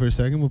busy for a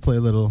second. We'll play a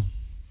little.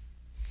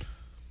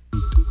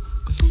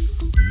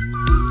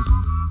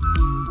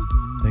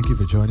 Thank you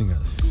for joining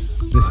us.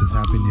 This is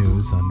Happy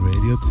News on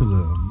Radio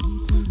Tulum.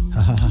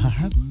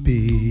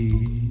 Happy.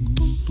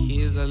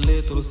 Here's a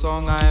little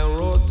song I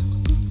wrote.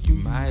 You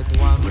might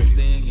want to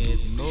sing it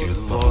note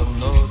for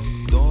note.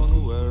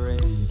 Don't worry.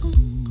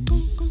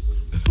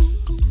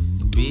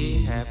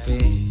 Be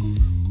happy.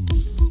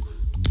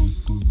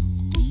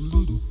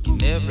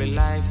 In every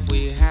life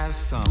we have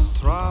some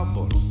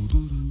trouble,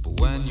 but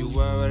when you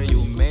worry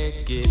you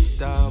make it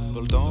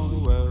double.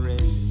 Don't worry.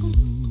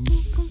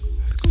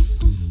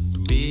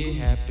 Be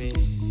happy.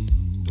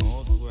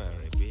 Don't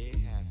worry. Be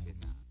happy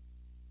now.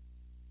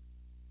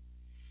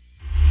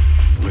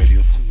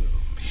 Radio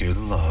Tulum, hear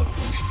the love.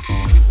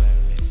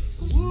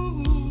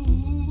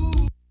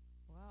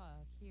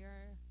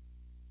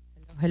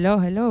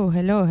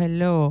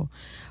 Hello.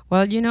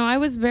 Well, you know, I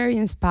was very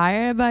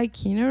inspired by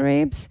Keanu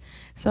Reeves,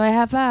 so I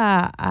have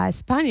a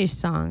Spanish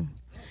song.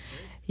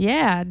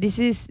 Yeah, this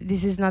is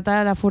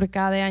Natalia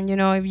Lafourcade, and you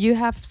know, if you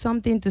have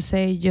something to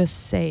say,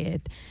 just say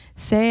it.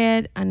 Say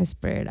it and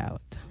spread it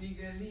out.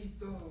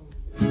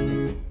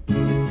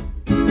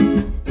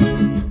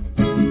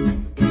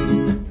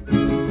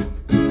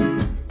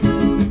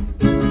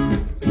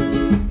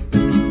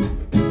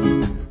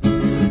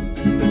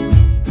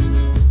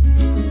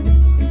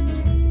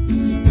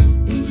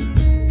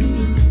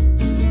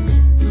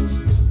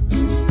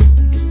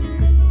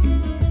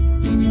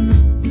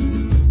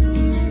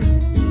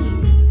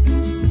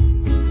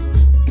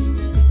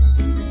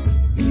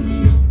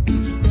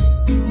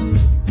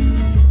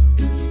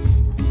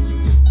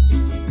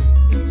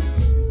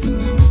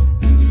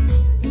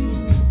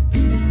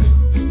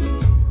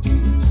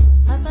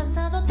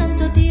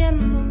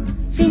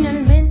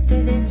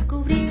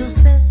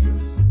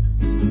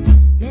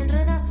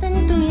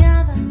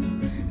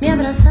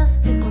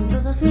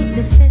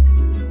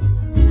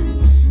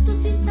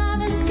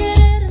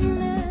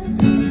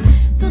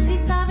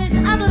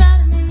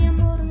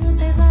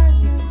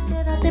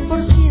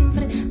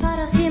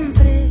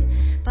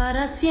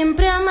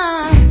 Siempre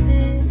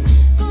amarte,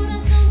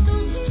 corazón, tú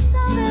sí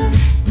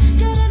sabes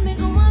quererme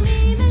como a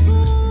mí me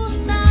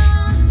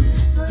gusta.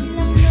 Soy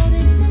la flor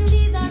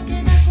encendida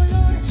que da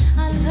color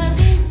al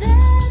jardín de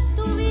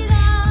tu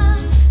vida.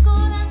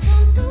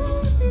 Corazón, tú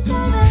sí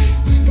sabes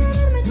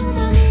quererme como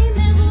a mí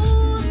me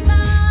gusta.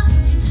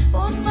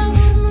 Por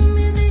favor no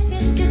me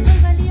dejes, que soy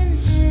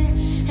valiente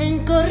en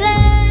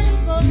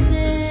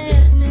corresponderte.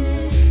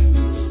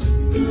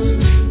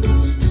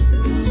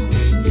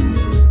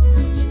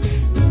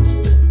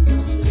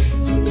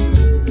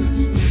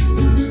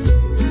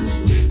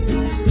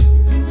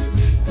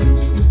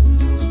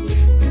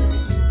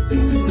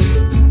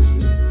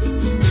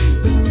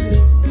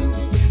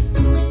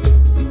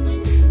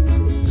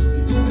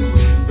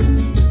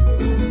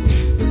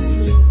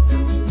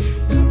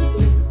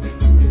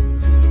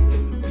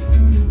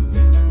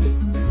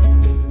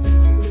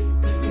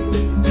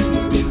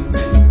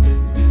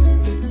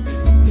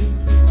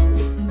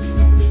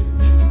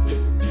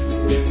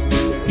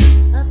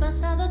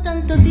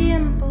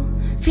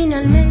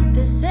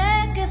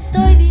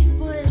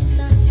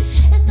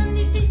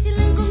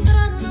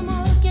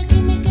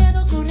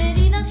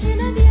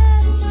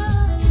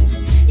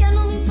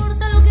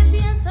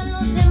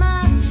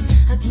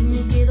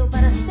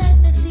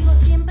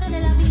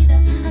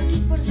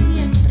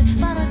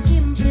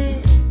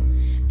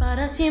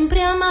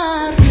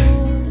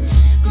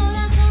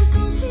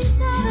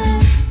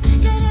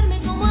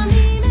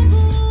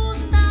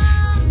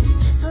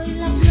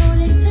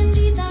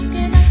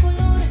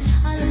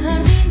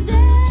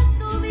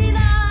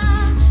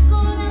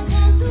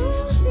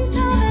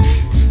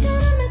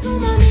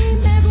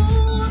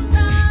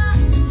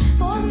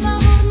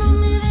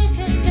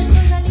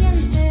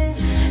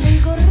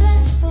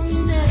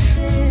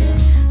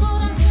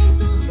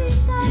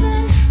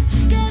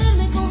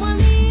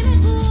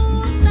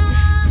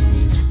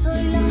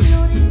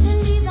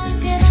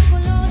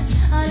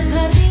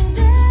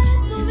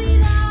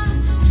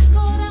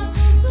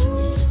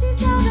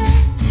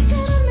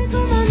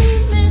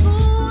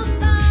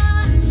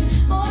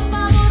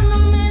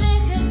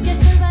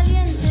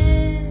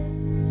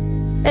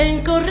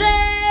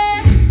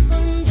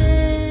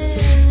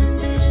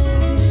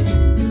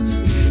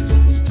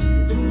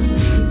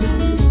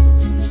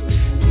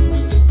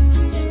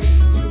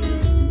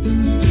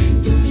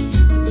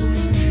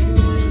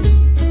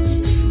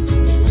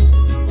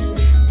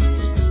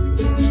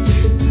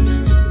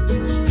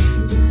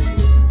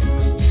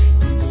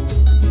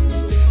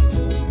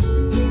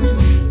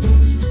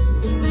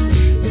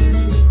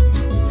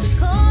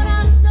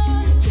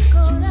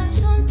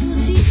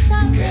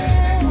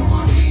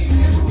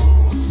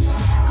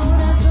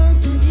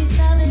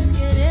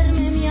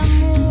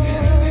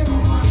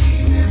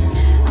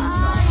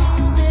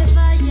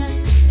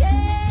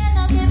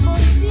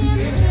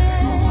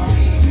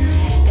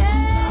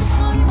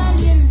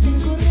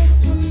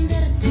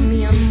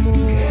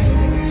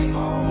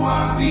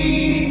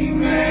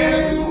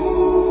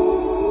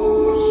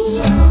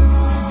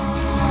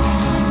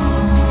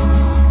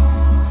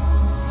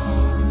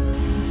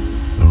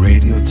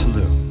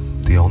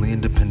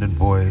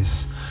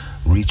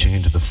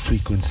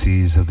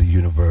 frequencies of the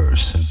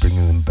universe and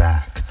bringing them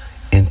back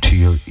into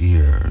your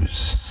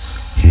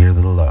ears. Hear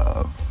the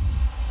love.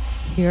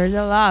 Hear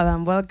the love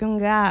and welcome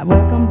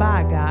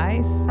back,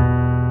 guys.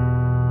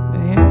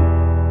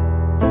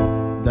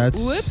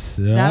 That's Whoops.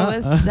 yeah.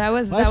 That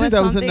was Actually,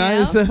 that was a something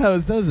nice else.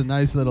 that was a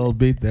nice little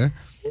beat there.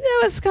 There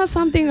was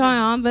something going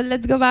on, but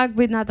let's go back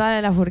with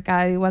Natalia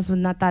Lafourcade. It was with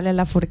Natalia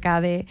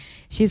Lafourcade.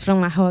 She's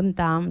from my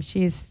hometown.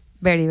 She's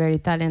very, very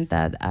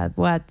talented at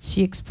what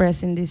she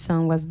expressed in this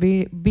song was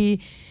be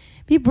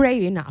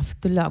brave enough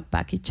to love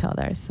back each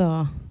other.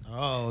 So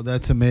Oh,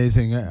 that's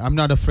amazing. I'm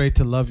not afraid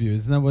to love you.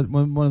 Isn't that what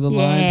one of the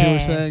lines you were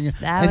saying?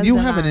 that And was you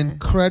the have an line.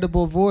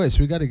 incredible voice.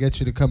 We got to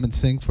get you to come and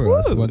sing for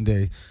us Woo. one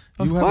day.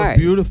 Of You have a course.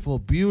 beautiful,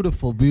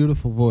 beautiful,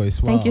 beautiful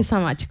voice. Wow. Thank you so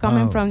much.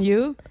 Coming Wow. from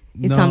you,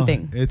 it's No,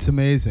 something. It's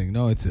amazing.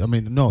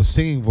 No,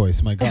 singing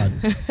voice. My God.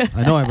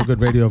 I know I have a good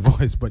radio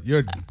voice, but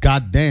you're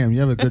goddamn. You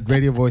have a good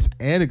radio voice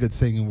and a good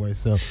singing voice.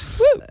 So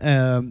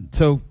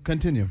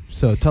continue.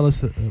 So tell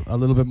us a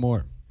little bit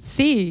more.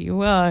 See,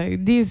 well,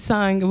 this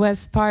song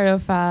was part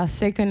of a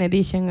second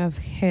edition of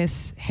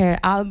her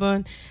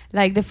album.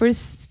 Like the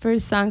first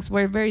songs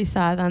were very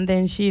sad, and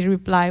then she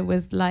replied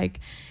with like,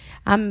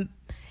 "I'm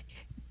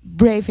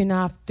brave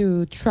enough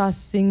to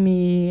trust in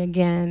me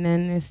again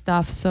and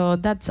stuff." So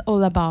that's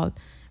all about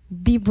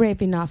be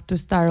brave enough to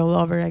start all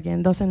over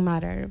again. Doesn't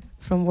matter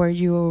from where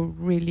you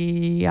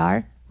really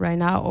are right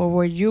now or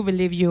where you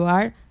believe you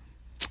are.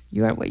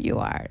 You are where you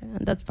are,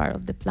 and that's part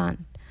of the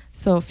plan.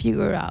 So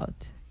figure out.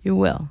 You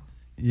will.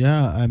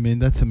 Yeah, I mean,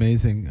 that's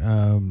amazing.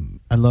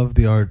 I love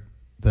the art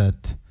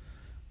that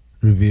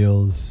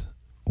reveals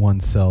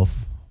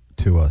oneself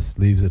to us,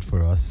 leaves it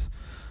for us.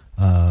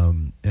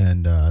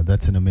 And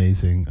that's an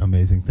amazing,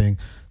 amazing thing.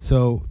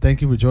 So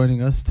thank you for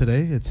joining us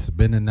today. It's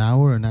been an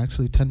hour and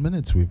actually 10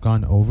 minutes. We've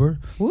gone over,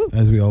 Woo.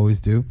 as we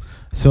always do.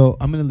 So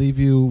I'm going to leave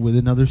you with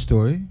another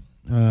story,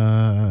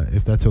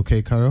 if that's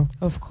okay, Caro.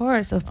 Of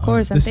course. And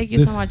thank you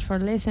this- so much for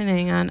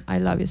listening, and I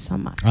love you so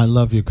much. I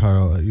love you,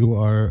 Caro. You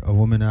are a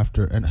woman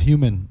and a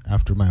human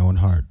after my own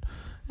heart.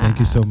 Thank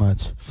you so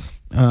much.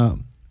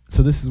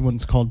 So this is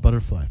one's called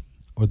Butterfly,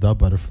 or The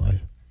Butterfly.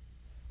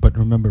 But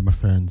remember, my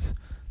friends,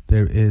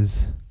 there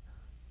is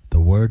the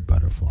word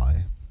butterfly,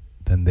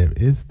 then there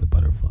is the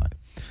butterfly.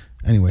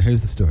 Anyway,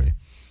 here's the story.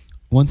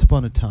 Once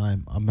upon a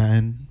time, a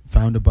man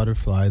found a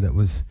butterfly that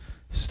was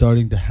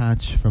starting to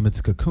hatch from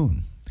its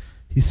cocoon.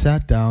 He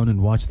sat down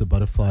and watched the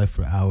butterfly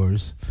for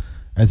hours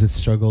as it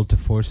struggled to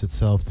force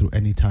itself through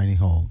any tiny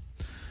hole.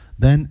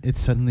 Then it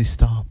suddenly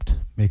stopped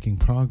making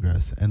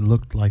progress and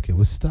looked like it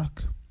was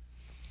stuck.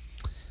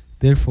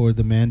 Therefore,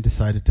 the man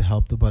decided to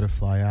help the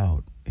butterfly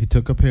out. He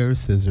took a pair of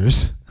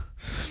scissors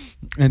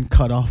and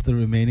cut off the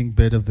remaining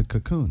bit of the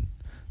cocoon.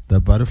 The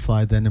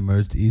butterfly then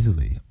emerged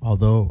easily,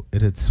 although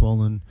it had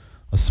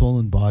a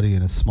swollen body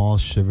and a small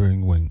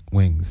shivering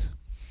wings.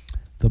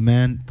 The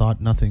man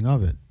thought nothing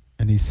of it,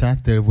 and he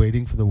sat there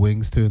waiting for the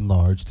wings to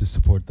enlarge to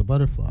support the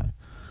butterfly.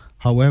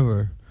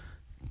 However,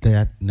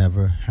 that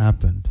never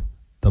happened.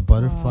 The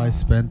butterfly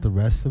spent the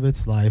rest of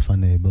its life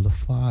unable to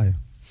fly.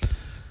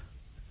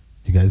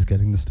 You guys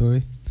getting the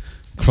story?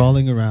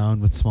 Crawling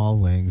around with small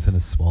wings and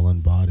a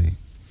swollen body.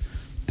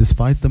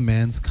 Despite the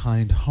man's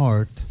kind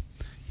heart,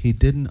 he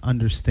didn't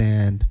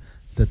understand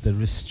that the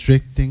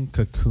restricting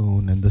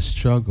cocoon and the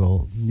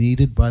struggle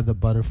needed by the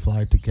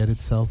butterfly to get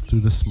itself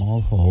through the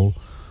small hole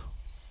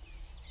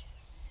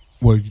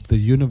were the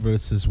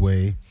universe's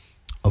way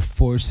of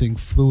forcing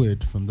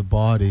fluid from the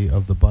body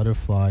of the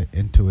butterfly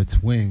into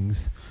its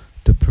wings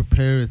to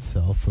prepare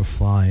itself for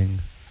flying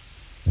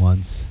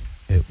once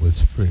it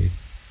was free.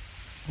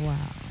 Wow.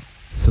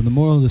 So the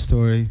moral of the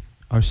story,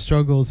 our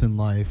struggles in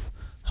life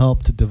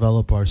help to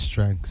develop our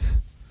strengths.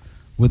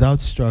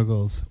 Without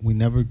struggles, we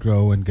never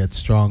grow and get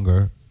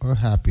stronger or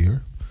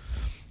happier.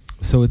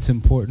 So it's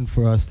important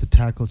for us to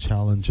tackle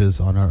challenges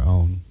on our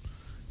own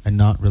and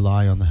not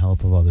rely on the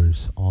help of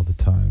others all the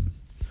time.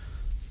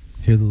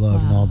 Hear the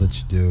love in all that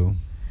you do.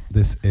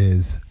 This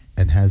is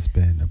and has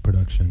been a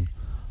production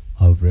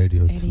of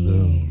Radio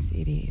Tulum.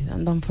 It is.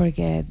 And don't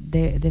forget,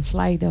 the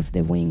flight of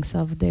the wings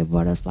of the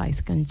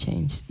butterflies can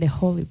change the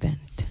whole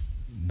event.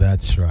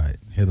 That's right.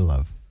 Hear the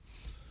love.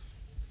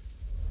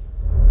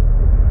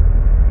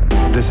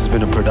 This has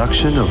been a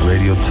production of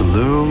Radio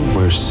Tulum.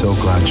 We're so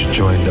glad you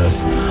joined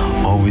us.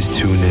 Always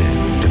tune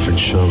in. Different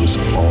shows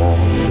all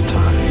the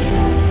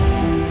time.